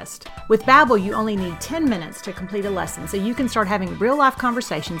your list. With Babbel, you only need 10 minutes to complete a lesson, so you can start having real-life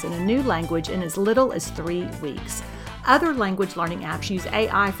conversations in a new language in as little as 3 weeks. Other language learning apps use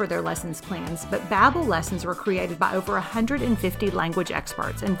AI for their lessons plans, but Babbel lessons were created by over 150 language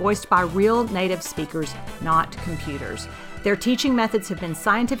experts and voiced by real native speakers, not computers. Their teaching methods have been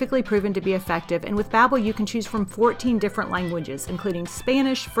scientifically proven to be effective, and with Babbel you can choose from 14 different languages, including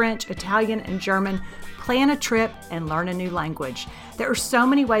Spanish, French, Italian, and German. Plan a trip and learn a new language. There are so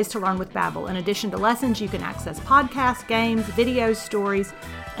many ways to learn with Babbel. In addition to lessons, you can access podcasts, games, videos, stories,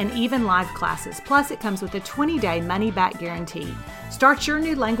 and even live classes. Plus, it comes with a 20-day money-back guarantee. Start your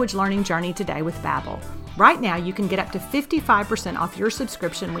new language learning journey today with Babbel. Right now, you can get up to 55% off your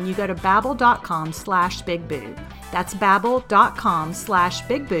subscription when you go to babbel.com/bigboo. That's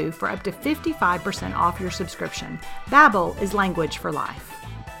babbel.com/bigboo for up to 55% off your subscription. Babbel is language for life.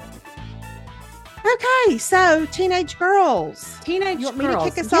 Okay, so teenage girls. Teenage you want girls. me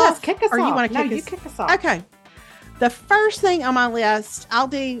to kick us yes, off? kick us or off. You want to no, kick you us? kick us off. Okay. The first thing on my list, I'll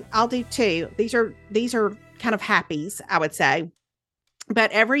do two. These are kind of happies, I would say.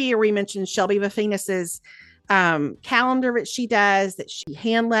 But every year we mention Shelby Buffenus's calendar that she does, that she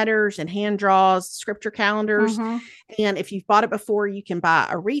hand letters and hand draws scripture calendars. Mm-hmm. And if you've bought it before, you can buy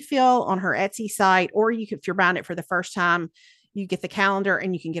a refill on her Etsy site, or you could, if you're buying it for the first time, you get the calendar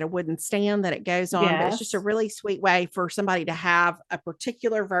and you can get a wooden stand that it goes on. But it's just a really sweet way for somebody to have a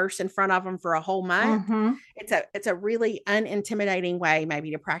particular verse in front of them for a whole month. Mm-hmm. It's a really unintimidating way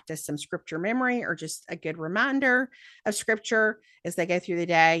maybe to practice some scripture memory or just a good reminder of scripture as they go through the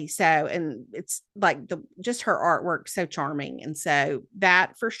day. So, and it's like just her artwork so charming. And so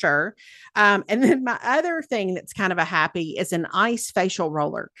that for sure. And then my other thing that's kind of a happy is an ice facial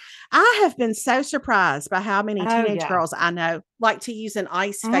roller. I have been so surprised by how many teenage girls I know like to use an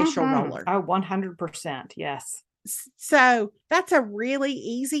ice facial roller. Oh, 100%. Yes. So that's a really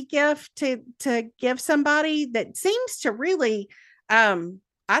easy gift to give somebody that seems to really, I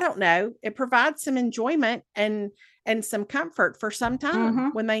don't know, it provides some enjoyment and some comfort for some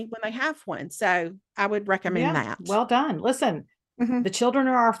time when they have one. So I would recommend that. Well done. Listen, the children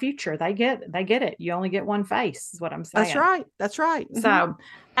are our future. They get it. You only get one face is what I'm saying. That's right. So,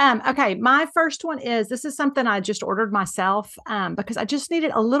 okay. My first one this is something I just ordered myself, because I just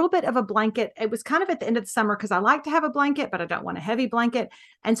needed a little bit of a blanket. It was kind of at the end of the summer because I like to have a blanket, but I don't want a heavy blanket.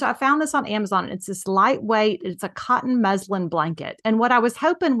 And so I found this on Amazon. It's this lightweight, it's a cotton muslin blanket. And what I was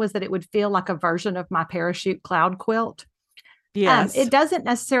hoping was that it would feel like a version of my parachute cloud quilt. Yes. It doesn't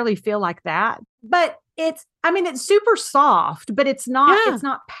necessarily feel like that, but it's super soft, but it's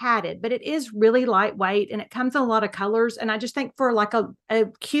not padded, but it is really lightweight and it comes in a lot of colors. And I just think for like a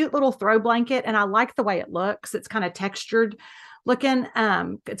cute little throw blanket, and I like the way it looks. It's kind of textured looking.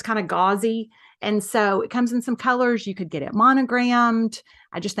 It's kind of gauzy. And so it comes in some colors. You could get it monogrammed.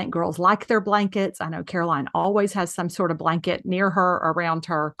 I just think girls like their blankets. I know Caroline always has some sort of blanket near her, around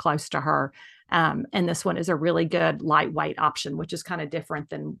her, close to her. And this one is a really good lightweight option, which is kind of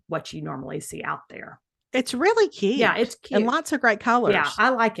different than what you normally see out there. It's really cute. Yeah, it's cute. And lots of great colors. Yeah, I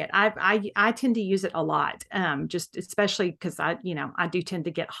like it. I tend to use it a lot. Just especially because I do tend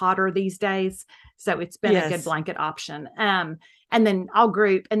to get hotter these days. So it's been a good blanket option. And then I'll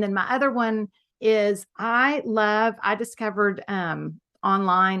group. And then my other one is I discovered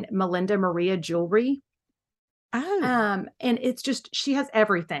online Melinda Maria jewelry. Oh. And it's just, she has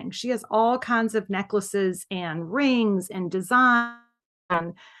everything. She has all kinds of necklaces and rings and design.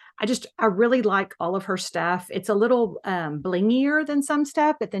 I really like all of her stuff. It's a little blingier than some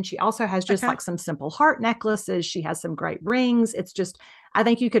stuff, but then she also has just like some simple heart necklaces. She has some great rings. It's just, I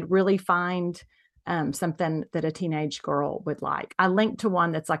think you could really find something that a teenage girl would like. I linked to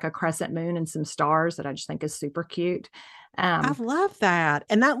one that's like a crescent moon and some stars that I just think is super cute. I love that.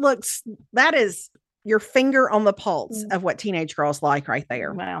 And that is your finger on the pulse of what teenage girls like right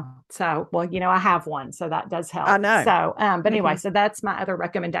there. Well, I have one, so that does help. I know. So, but anyway, so that's my other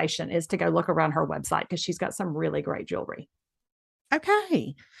recommendation is to go look around her website because she's got some really great jewelry.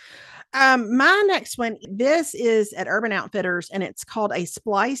 Okay. My next one, this is at Urban Outfitters, and it's called a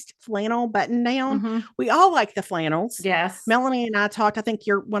spliced flannel button down. Mm-hmm. We all like the flannels. Yes. Melanie and I talked. I think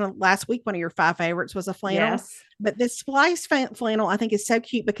last week, one of your 5 favorites was a flannel. Yes. But this spliced flannel, I think, is so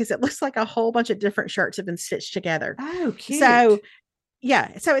cute because it looks like a whole bunch of different shirts have been stitched together. Oh, cute. So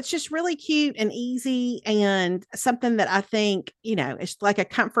yeah. So it's just really cute and easy and something that I think, it's like a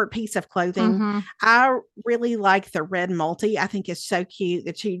comfort piece of clothing. Mm-hmm. I really like the red multi. I think it's so cute.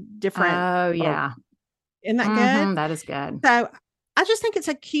 The 2 different. Oh, yeah. Isn't that good? That is good. So I just think it's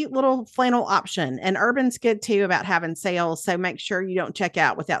a cute little flannel option, and Urban's good too about having sales. So make sure you don't check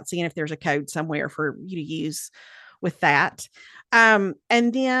out without seeing if there's a code somewhere for you to use with that. And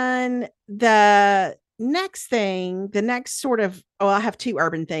then the next sort of, I have 2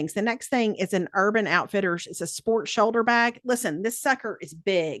 Urban things. The next thing is an Urban Outfitters. It's a sports shoulder bag. Listen, this sucker is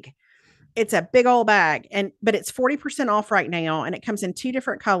big. It's a big old bag, but it's 40% off right now, and it comes in 2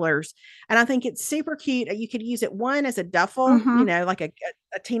 different colors. And I think it's super cute. You could use it one as a duffel, like a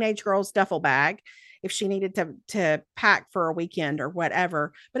teenage girl's duffel bag if she needed to pack for a weekend or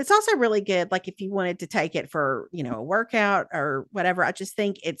whatever. But it's also really good, like if you wanted to take it for, a workout or whatever. I just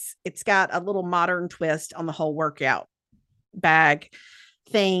think it's got a little modern twist on the whole workout bag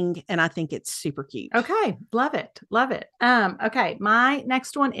thing, and I think it's super cute. Okay, love it. Okay, my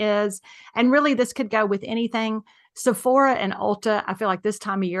next one is, and really this could go with anything, Sephora and Ulta. I feel like this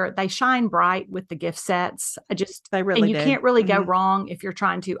time of year they shine bright with the gift sets. They really do. Can't really go wrong if you're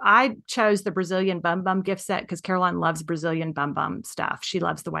trying to. I chose the Brazilian Bum Bum gift set because Caroline loves Brazilian Bum Bum stuff. She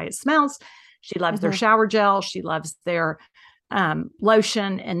loves the way it smells. She loves their shower gel. She loves their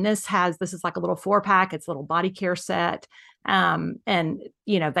lotion, and this is like a little 4-pack. It's a little body care set. And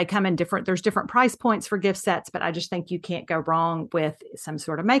they come in there's different price points for gift sets, but I just think you can't go wrong with some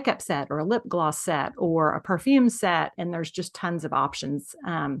sort of makeup set or a lip gloss set or a perfume set. And there's just tons of options.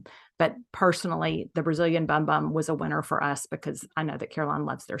 But personally, the Brazilian Bum Bum was a winner for us because I know that Caroline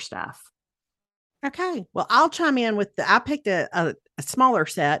loves their stuff. Okay. Well, I'll chime in with I picked a smaller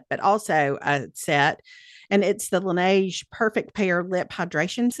set, but also a set, and it's the Laneige Perfect Pair Lip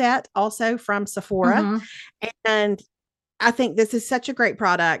Hydration Set, also from Sephora. And I think this is such a great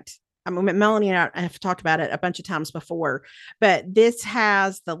product. I mean, Melanie and I have talked about it a bunch of times before, but this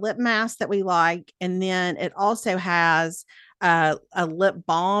has the lip mask that we like. And then it also has a lip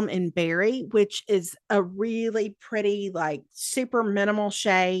balm in berry, which is a really pretty, like super minimal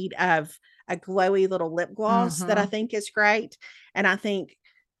shade of a glowy little lip gloss that I think is great. And I think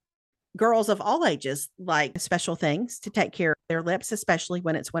girls of all ages like special things to take care of their lips, especially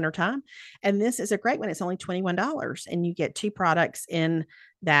when it's wintertime. And this is a great one. It's only $21 and you get 2 products in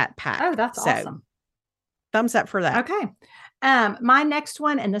that pack. Oh, that's awesome. Thumbs up for that. Okay. My next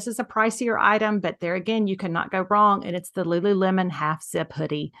one, and this is a pricier item, but there again, you cannot go wrong. And it's the Lululemon half zip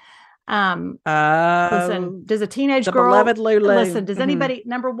hoodie. Listen, does a teenage girl, beloved Lulu, listen, does anybody,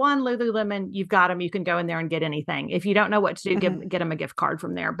 number one, Lululemon, you've got them, you can go in there and get anything. If you don't know what to do, get them a gift card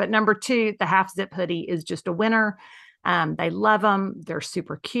from there. But number 2, the half zip hoodie is just a winner. They love them. They're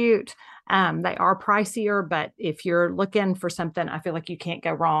super cute. They are pricier, but if you're looking for something, I feel like you can't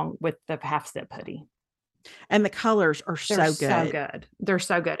go wrong with the half zip hoodie. And the colors are They're so good. They're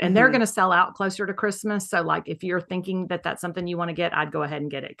so good. And they're going to sell out closer to Christmas. So like, if you're thinking that that's something you want to get, I'd go ahead and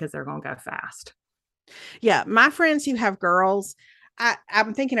get it because they're going to go fast. Yeah. My friends who have girls,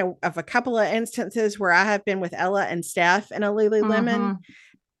 I'm thinking of a couple of instances where I have been with Ella and Steph in a Lululemon.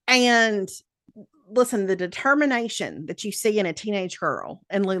 And listen, the determination that you see in a teenage girl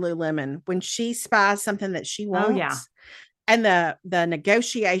in Lululemon when she spies something that she wants, and the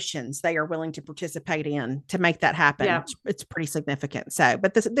negotiations they are willing to participate in to make that happen, it's pretty significant. So,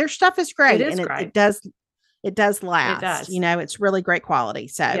 but their stuff is great, it does last. It does. It's really great quality.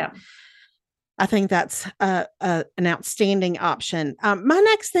 So, I think that's an outstanding option. My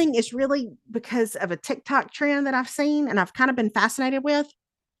next thing is really because of a TikTok trend that I've seen and I've kind of been fascinated with.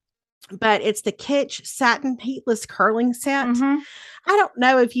 But it's the Kitsch satin heatless curling set. I don't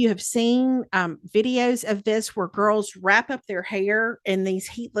know if you have seen videos of this where girls wrap up their hair in these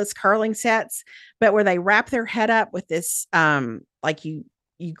heatless curling sets, but where they wrap their head up with this, like you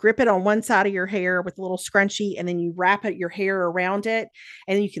grip it on one side of your hair with a little scrunchie, and then you wrap your hair around it,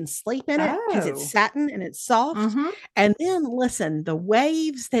 and you can sleep in it because it's satin and it's soft. And then listen, the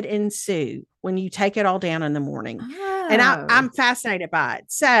waves that ensue when you take it all down in the morning. And Oh. I'm fascinated by it.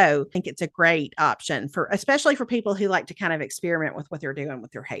 So I think it's a great option especially for people who like to kind of experiment with what they're doing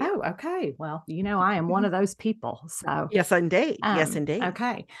with their hair. Oh, okay. Well, I am one of those people. So yes, indeed. Yes, indeed.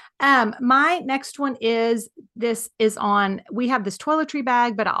 Okay. My next one is we have this toiletry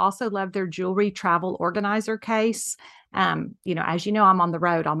bag, but I also love their jewelry travel organizer case. As you know, I'm on the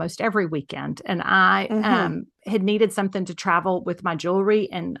road almost every weekend, and I had needed something to travel with my jewelry.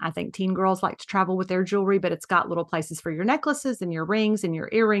 And I think teen girls like to travel with their jewelry, but it's got little places for your necklaces and your rings and your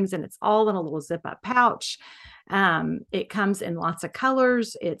earrings, and it's all in a little zip up pouch. It comes in lots of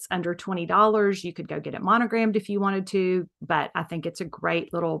colors. It's under $20. You could go get it monogrammed if you wanted to, but I think it's a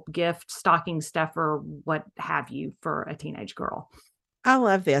great little gift, stocking stuffer, what have you, for a teenage girl. I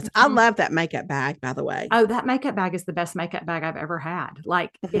love this. I love that makeup bag, by the way. Oh, that makeup bag is the best makeup bag I've ever had. Like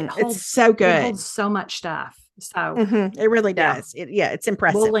it's so good. It holds so much stuff. So it really does. It's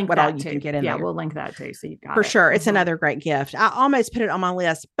impressive. We'll link what that all you can get in there. Yeah, we'll link that too. So you got for it. sure. It's another great gift. I almost put it on my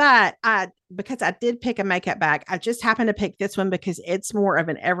list, but because I did pick a makeup bag, I just happened to pick this one because it's more of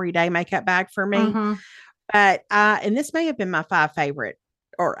an everyday makeup bag for me. But and this may have been my 5 favorite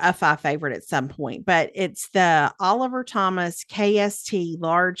or a 5 favorite at some point, but it's the Oliver Thomas KST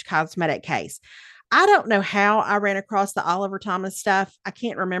large cosmetic case. I don't know how I ran across the Oliver Thomas stuff. I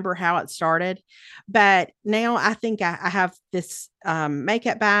can't remember how it started, but now I think I have this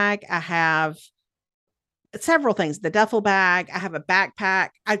makeup bag. I have several things, the duffel bag. I have a backpack.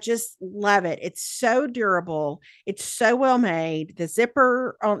 I just love it. It's so durable. It's so well made. The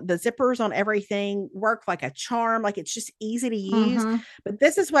zippers on everything work like a charm. Like it's just easy to use, but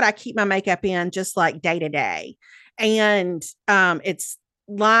this is what I keep my makeup in just like day to day. And it's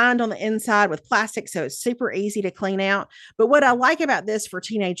lined on the inside with plastic, so it's super easy to clean out. But what I like about this for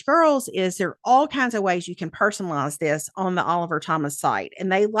teenage girls is there are all kinds of ways you can personalize this on the Oliver Thomas site.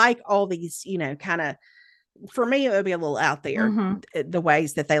 And they like all these, kind of, for me, it would be a little out there, the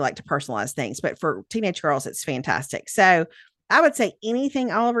ways that they like to personalize things. But for teenage girls, it's fantastic. So I would say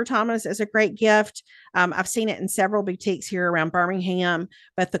anything Oliver Thomas is a great gift. I've seen it in several boutiques here around Birmingham,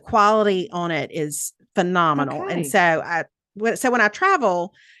 but the quality on it is phenomenal. Okay. And so when I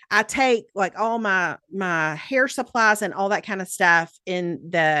travel, I take like all my hair supplies and all that kind of stuff in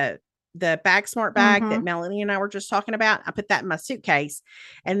the Bag Smart bag that Melanie and I were just talking about. I put that in my suitcase,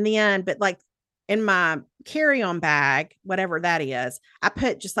 and then, but like in my carry-on bag, whatever that is, I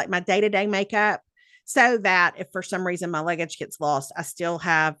put just like my day-to-day makeup, so that if for some reason my luggage gets lost, I still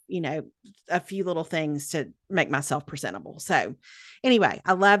have, a few little things to make myself presentable. So anyway,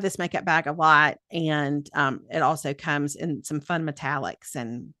 I love this makeup bag a lot. And it also comes in some fun metallics,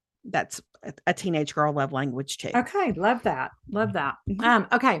 and that's a teenage girl love language too. Okay. Love that. Love that.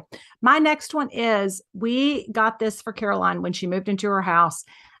 Okay. My next one is, we got this for Caroline when she moved into her house.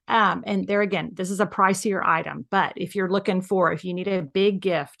 And there again, this is a pricier item, but if you need a big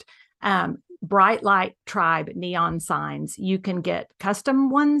gift, Bright Light Tribe neon signs. You can get custom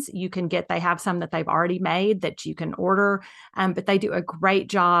ones. They have some that they've already made that you can order, but they do a great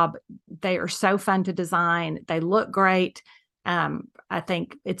job. They are so fun to design. They look great. I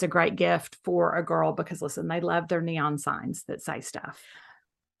think it's a great gift for a girl because, listen, they love their neon signs that say stuff.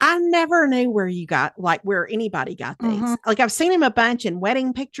 I never knew where anybody got these. Like I've seen them a bunch in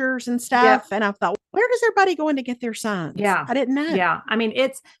wedding pictures and stuff. And I thought, where does everybody going to get their signs? Yeah. I didn't know. Yeah. I mean,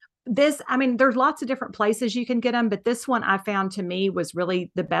 there's lots of different places you can get them, but this one I found to me was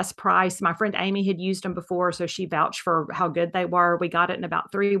really the best price. My friend Amy had used them before, so she vouched for how good they were. We got it in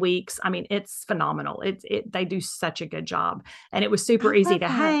about 3 weeks. I mean, it's phenomenal. They do such a good job, and it was super easy to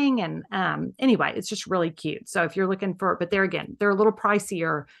hang. And anyway, it's just really cute. So if you're looking but they're a little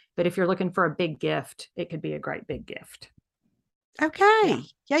pricier, but if you're looking for a big gift, it could be a great big gift. Okay.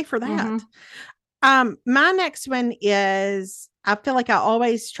 Yeah. Yay for that. My next one is, I feel like I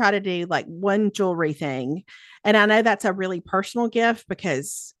always try to do like one jewelry thing. And I know that's a really personal gift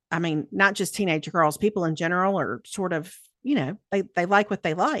because, I mean, not just teenage girls, people in general are sort of, they like what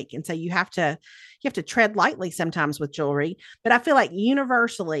they like. And so you have to tread lightly sometimes with jewelry. But I feel like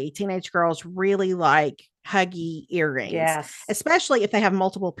universally, teenage girls really like huggy earrings. Yes. Especially if they have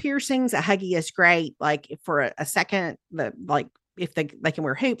multiple piercings. A huggy is great. Like for a second, if they can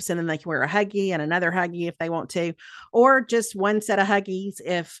wear hoops, and then they can wear a huggy and another huggy if they want to, or just one set of huggies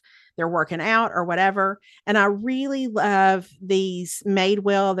if they're working out or whatever. And I really love these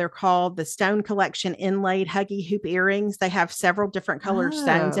Madewell. They're called the Stone Collection Inlaid Huggy Hoop Earrings. They have several different colored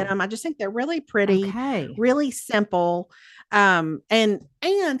stones in them. I just think they're really pretty, really simple. And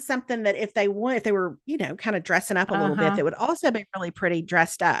something that if they were, kind of dressing up a little bit, that would also be really pretty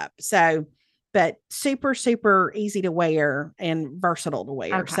dressed up. So but super, super easy to wear and versatile to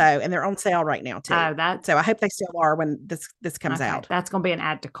wear. Okay. So, and they're on sale right now too. Oh, so I hope they still are when this comes out. That's going to be an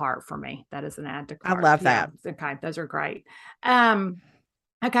add to cart for me. That is an add to cart. I love that. Yeah. Okay. Those are great.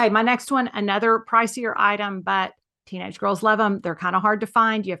 Okay. My next one, another pricier item, but teenage girls love them. They're kind of hard to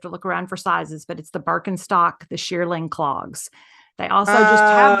find. You have to look around for sizes, but it's the Birkenstock, the shearling clogs. They also just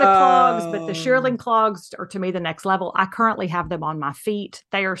have the clogs, but the shearling clogs are to me the next level. I currently have them on my feet.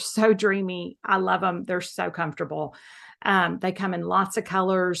 They are so dreamy. I love them. They're so comfortable. They come in lots of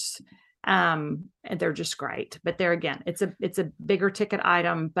colors. And they're just great. But there again, it's a bigger ticket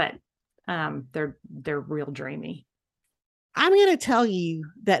item, but they're real dreamy. I'm going to tell you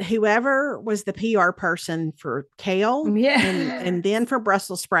that whoever was the PR person for kale and then for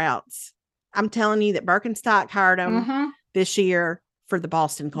Brussels sprouts, I'm telling you that Birkenstock hired them this year for the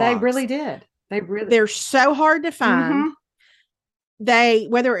Boston clogs. They really did. They're so hard to find. They,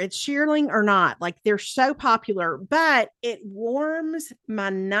 whether it's shearling or not, like they're so popular, but it warms my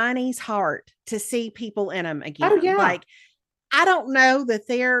 90s heart to see people in them again. Oh, yeah. Like, I don't know that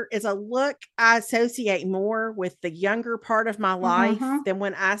there is a look I associate more with the younger part of my life than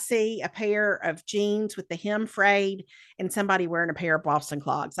when I see a pair of jeans with the hem frayed and somebody wearing a pair of Boston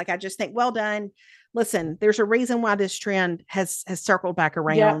clogs. Like, I just think, well done. Listen, there's a reason why this trend has circled back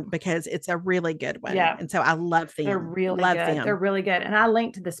around because it's a really good one. Yeah. And so I love them. They're really good. They're really good. And I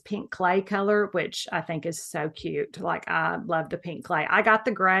linked this pink clay color, which I think is so cute. Like, I love the pink clay. I got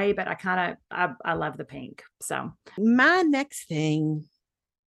the gray, but I love the pink. So my next thing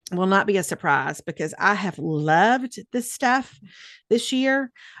will not be a surprise because I have loved this stuff this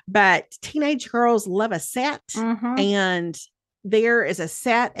year, but teenage girls love a set and there is a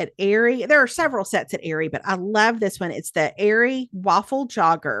set at Aerie. There are several sets at Aerie, but I love this one. It's the Aerie waffle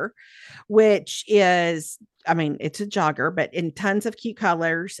jogger, which is, I mean, it's a jogger, but in tons of cute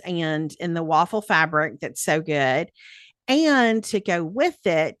colors and in the waffle fabric that's so good. And to go with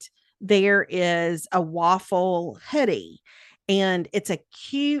it, there is a waffle hoodie. And it's a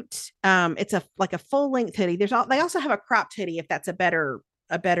cute, it's like a full length hoodie. They also have a cropped hoodie if that's a better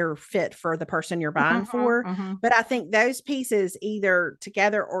fit for the person you're buying for. But I think those pieces either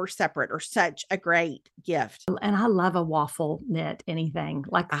together or separate are such a great gift. And I love a waffle knit anything.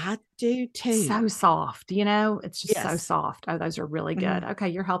 Like, I do too. So soft, it's just so soft. Oh, those are really good. Okay.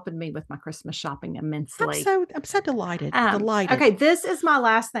 You're helping me with my Christmas shopping immensely. I'm so delighted. Delighted. Okay. This is my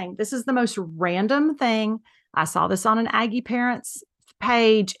last thing. This is the most random thing. I saw this on an Aggie Parents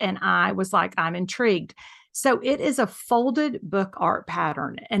page and I was like, I'm intrigued. So it is a folded book art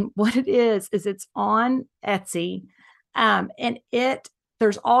pattern. And what it is it's on Etsy. And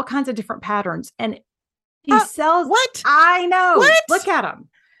there's all kinds of different patterns. And he sells what? I know. What? Look at them.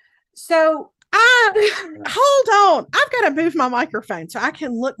 So hold on. I've got to move my microphone so I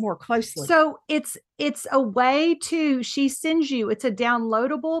can look more closely. So it's a way she sends you, it's a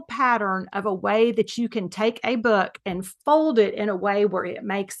downloadable pattern of a way that you can take a book and fold it in a way where it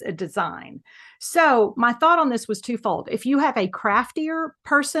makes a design. So my thought on this was twofold. If you have a craftier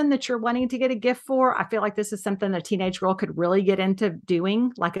person that you're wanting to get a gift for, I feel like this is something a teenage girl could really get into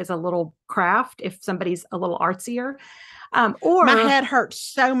doing, like as a little craft, if somebody's a little artsier. Or my head hurts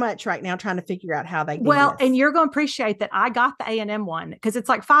so much right now trying to figure out how they do this. And you're going to appreciate that I got the A&M one because it's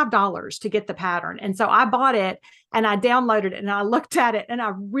like $5 to get the pattern. And so I bought it and I downloaded it and I looked at it and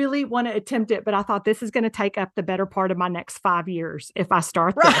I really want to attempt it. But I thought this is going to take up the better part of my next 5 years if I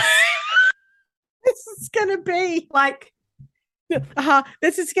start this. This is going to be like,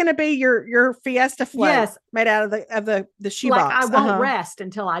 this is going to be your Fiesta float made out of the shoebox. Like I won't rest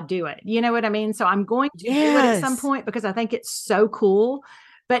until I do it. You know what I mean? So I'm going to do it at some point because I think it's so cool.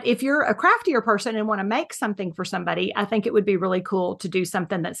 But if you're a craftier person and want to make something for somebody, I think it would be really cool to do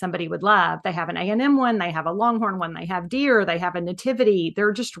something that somebody would love. They have an A&M one, they have a Longhorn one, they have deer, they have a nativity.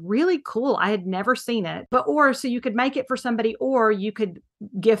 They're just really cool. I had never seen it. So you could make it for somebody, or you could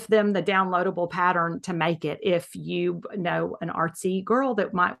gift them the downloadable pattern to make it if you know an artsy girl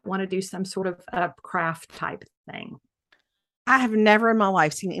that might want to do some sort of a craft type thing. I have never in my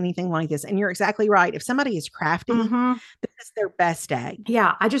life seen anything like this. And you're exactly right. If somebody is crafty, this is their best day.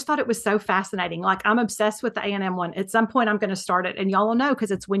 Yeah. I just thought it was so fascinating. Like, I'm obsessed with the A&M one. At some point I'm going to start it and y'all will know,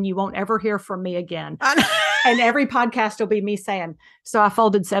 because it's when you won't ever hear from me again. And every podcast will be me saying, so I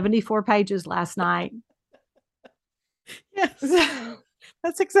folded 74 pages last night. Yes.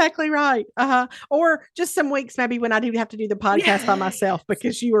 That's exactly right. Or just some weeks maybe when I do have to do the podcast by myself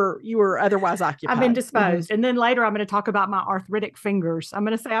because you were otherwise occupied. I'm indisposed. And then later I'm going to talk about my arthritic fingers. I'm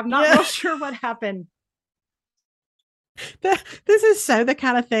going to say I'm not real sure what happened. This is so the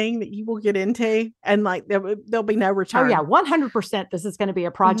kind of thing that you will get into, and like there'll be no Oh yeah, return. 100%. This is going to be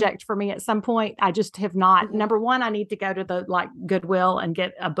a Mhm, project for me at some point. I just have not. mhm. Number one, I need to go to the like Goodwill and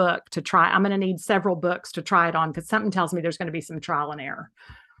get a book to try. I'm going to need several books to try it on because something tells me there's going to be some trial and error.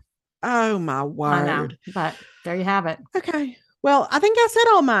 Oh my I know, word. but there you have it. Okay. Well, I think I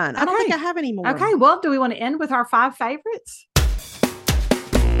said all mine. I don't think I Okay. have any more. Okay. Well, do we want to end with our five favorites?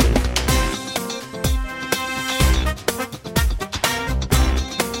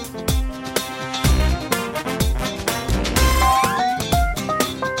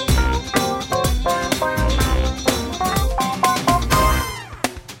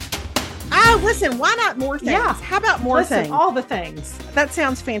 Oh, listen, why not more things? Yeah. How about more Listen, things? all the things. That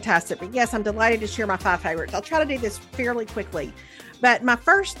sounds fantastic. But yes, I'm delighted to share my five favorites. I'll try to do this fairly quickly. But my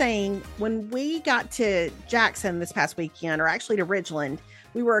first thing, when we got to Jackson this past weekend, or actually to Ridgeland,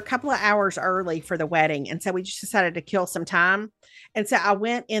 we were a couple of hours early for the wedding. And so we just decided to kill some time. And so I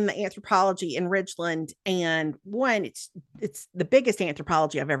went in the Anthropologie in Ridgeland, and one, it's the biggest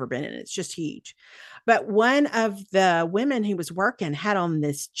Anthropologie I've ever been in. It's just huge. But one of the women who was working had on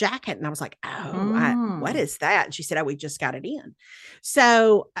this jacket, and I was like, "Oh, what is that?" And she said, "Oh, we just got it in."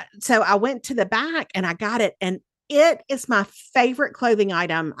 So I went to the back and I got it, and it is my favorite clothing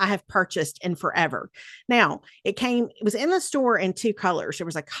item I have purchased in forever. Now, it was in the store in two colors. There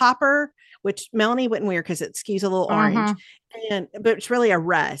was a copper, which Melanie wouldn't wear because it skews a little orange, but it's really a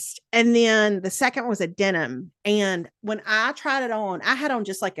rust. And then the second was a denim. And when I tried it on, I had on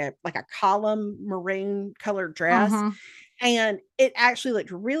just like a column maroon colored dress. And it actually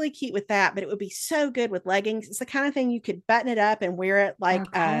looked really cute with that, but it would be so good with leggings. It's the kind of thing you could button it up and wear it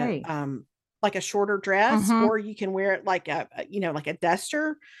Okay. like a shorter dress, or you can wear it like like a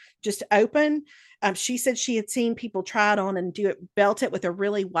duster, just open. She said she had seen people try it on and belt it with a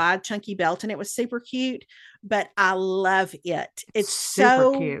really wide, chunky belt, and it was super cute. But I love it. It's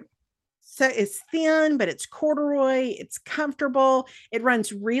Super cute. so it's thin, but it's corduroy. It's comfortable. It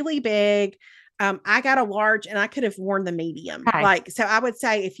runs really big. I got a large, and I could have worn the medium. Okay. So I would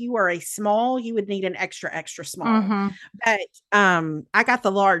say if you were a small, you would need an extra, extra small. But I got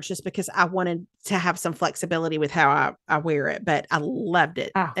the large just because I wanted to have some flexibility with how I wear it. But I loved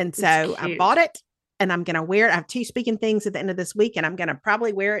it. Oh, And it's so I cute. bought it, and I'm going to wear it. I have two speaking things at the end of this week, and I'm going to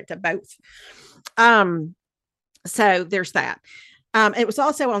probably wear it to both. So there's that. It was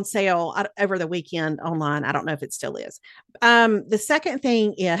also on sale over the weekend online. I don't know if it still is. The second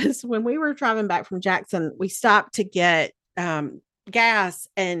thing is when we were driving back from Jackson, we stopped to get gas,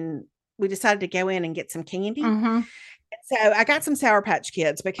 and we decided to go in and get some candy. So I got some Sour Patch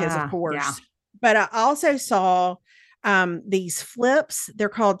Kids because, of course, yeah. but I also saw these flips. They're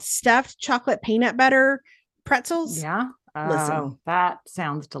called stuffed chocolate peanut butter pretzels. Yeah. Listen. Oh, that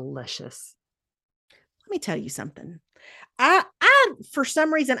sounds delicious. Let me tell you something. I for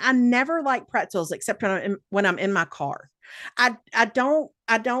some reason I never like pretzels except when I'm in my car. I don't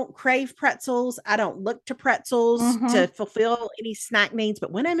crave pretzels. I don't look to pretzels to fulfill any snack needs.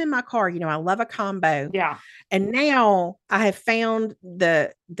 But when I'm in my car, I love a combo. Yeah. And now I have found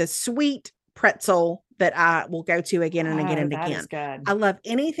the sweet pretzel that I will go to again and again and again. Good. I love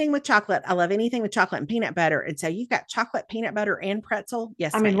anything with chocolate. I love anything with chocolate and peanut butter. And so you've got chocolate, peanut butter, and pretzel.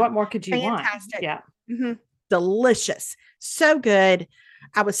 Yes, I mean, ma'am. what more could you want? Fantastic. Yeah. Delicious. So good.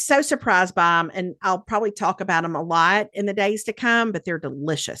 I was so surprised by them, and I'll probably talk about them a lot in the days to come, but they're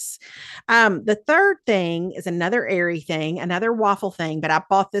delicious. The third thing is another Aerie thing, another waffle thing, but I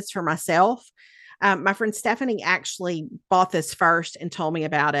bought this for myself. My friend Stephanie actually bought this first and told me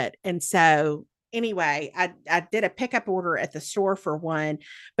about it. And so anyway, I did a pickup order at the store for one,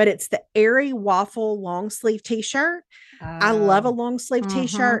 but it's the Aerie waffle long sleeve t-shirt. I love a long sleeve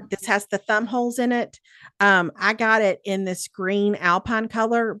t-shirt. This has the thumb holes in it. I got it in this green alpine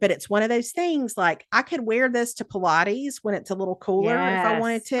color, but it's one of those things like I could wear this to Pilates when it's a little cooler if I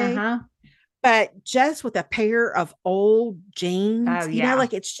wanted to. But just with a pair of old jeans,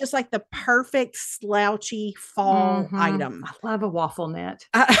 like it's just like the perfect slouchy fall item. I love a waffle knit.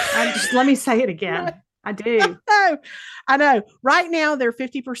 Let me say it again. I do. I know. Right now they're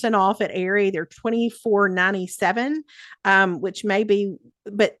 50% off at Aerie. They're $24.97, which may be,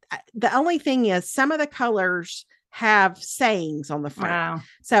 but the only thing is some of the colors have sayings on the front. Wow.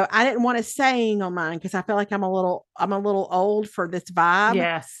 So I didn't want a saying on mine because I feel like I'm a little old for this vibe.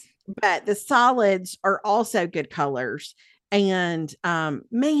 Yes. But the solids are also good colors. And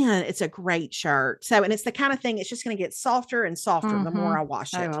man, it's a great shirt. So, and it's the kind of thing, it's just going to get softer and softer the more I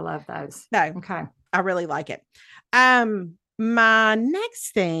wash it. Oh, I love those. So, okay. I really like it. My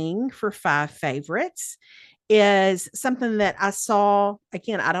next thing for five favorites is something that I saw,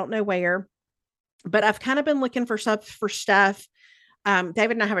 again, I don't know where, but I've kind of been looking for stuff.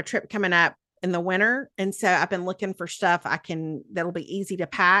 David and I have a trip coming up in the winter. And so I've been looking for stuff that'll be easy to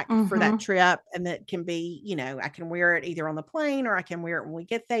pack for that trip. And that can be, I can wear it either on the plane or I can wear it when we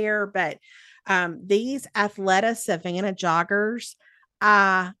get there. But these Athleta Savannah joggers,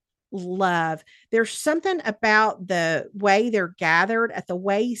 I love. There's something about the way they're gathered at the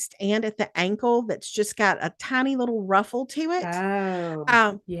waist and at the ankle that's just got a tiny little ruffle to it.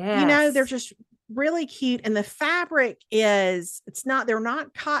 Oh, yes. They're just really cute. And the fabric they're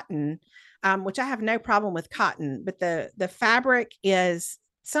not cotton, which I have no problem with cotton, but the fabric is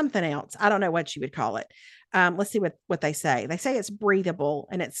something else. I don't know what you would call it. Let's see what they say. They say it's breathable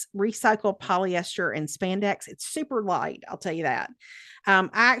and it's recycled polyester and spandex. It's super light. I'll tell you that. I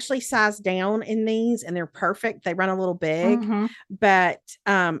actually sized down in these and they're perfect. They run a little big, but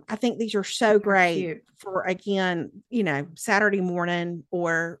I think these are so great for, again, Saturday morning,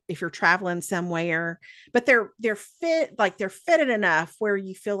 or if you're traveling somewhere, but they're fitted enough where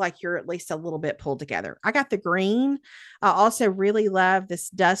you feel like you're at least a little bit pulled together. I got the green. I also really love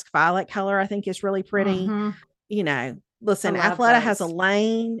this dusk violet color. I think is really pretty. Listen, Athleta has a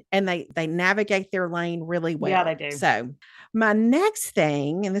lane and they navigate their lane really well. Yeah, they do. So my next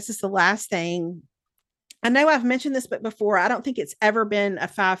thing, and this is the last thing, I know I've mentioned this book before. I don't think it's ever been a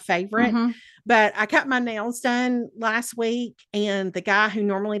 5 favorite, but I got my nails done last week and the guy who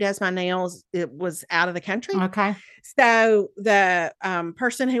normally does my nails, it was out of the country. Okay. So the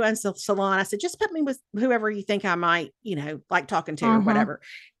person who owns the salon, I said, just put me with whoever you think I might, like talking to or whatever.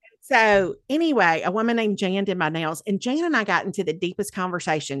 So anyway, a woman named Jan did my nails, and Jan and I got into the deepest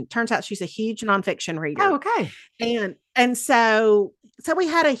conversation. Turns out she's a huge nonfiction reader. Oh, okay. And so we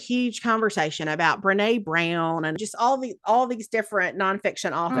had a huge conversation about Brene Brown and just all these different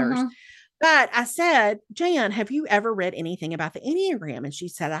nonfiction authors. But I said, Jan, have you ever read anything about the Enneagram? And she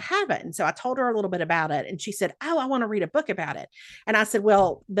said, I haven't. And so I told her a little bit about it. And she said, oh, I want to read a book about it. And I said,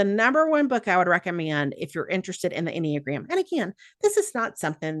 well, the number one book I would recommend if you're interested in the Enneagram. And again, this is not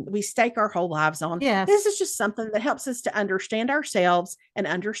something we stake our whole lives on. Yes. This is just something that helps us to understand ourselves and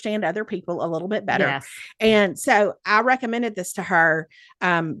understand other people a little bit better. Yes. And so I recommended this to her.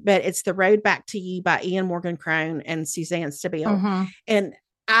 But it's The Road Back to You by Ian Morgan Cron and Suzanne Stabile. And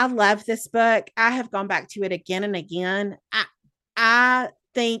I love this book. I have gone back to it again and again. I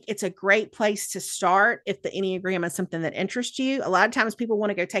think it's a great place to start if the Enneagram is something that interests you. A lot of times people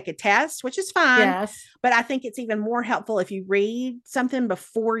want to go take a test, which is fine. Yes. But I think it's even more helpful if you read something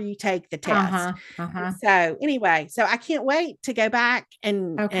before you take the test. So anyway, I can't wait to go back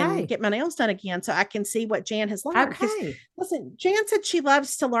and get my nails done again so I can see what Jan has learned. Okay. Listen, Jan said she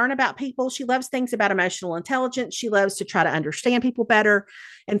loves to learn about people. She loves things about emotional intelligence. She loves to try to understand people better.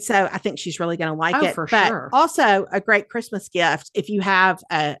 And so I think she's really going to like it. For but sure. Also a great Christmas gift if you have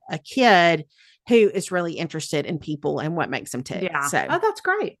a kid who is really interested in people and what makes them tick. Yeah. So. Oh, that's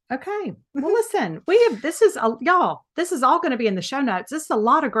great. Okay. Well, listen, this is all going to be in the show notes. This is a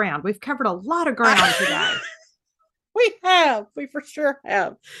lot of ground. We've covered a lot of ground today. We for sure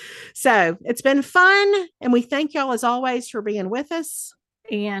have. So it's been fun. And we thank y'all as always for being with us.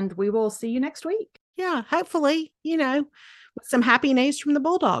 And we will see you next week. Yeah. Hopefully, with some happy news from the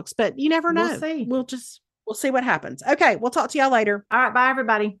Bulldogs, but you never know. We'll see. We'll see what happens. Okay. We'll talk to y'all later. All right. Bye,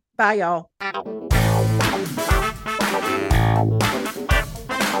 everybody. Bye, y'all.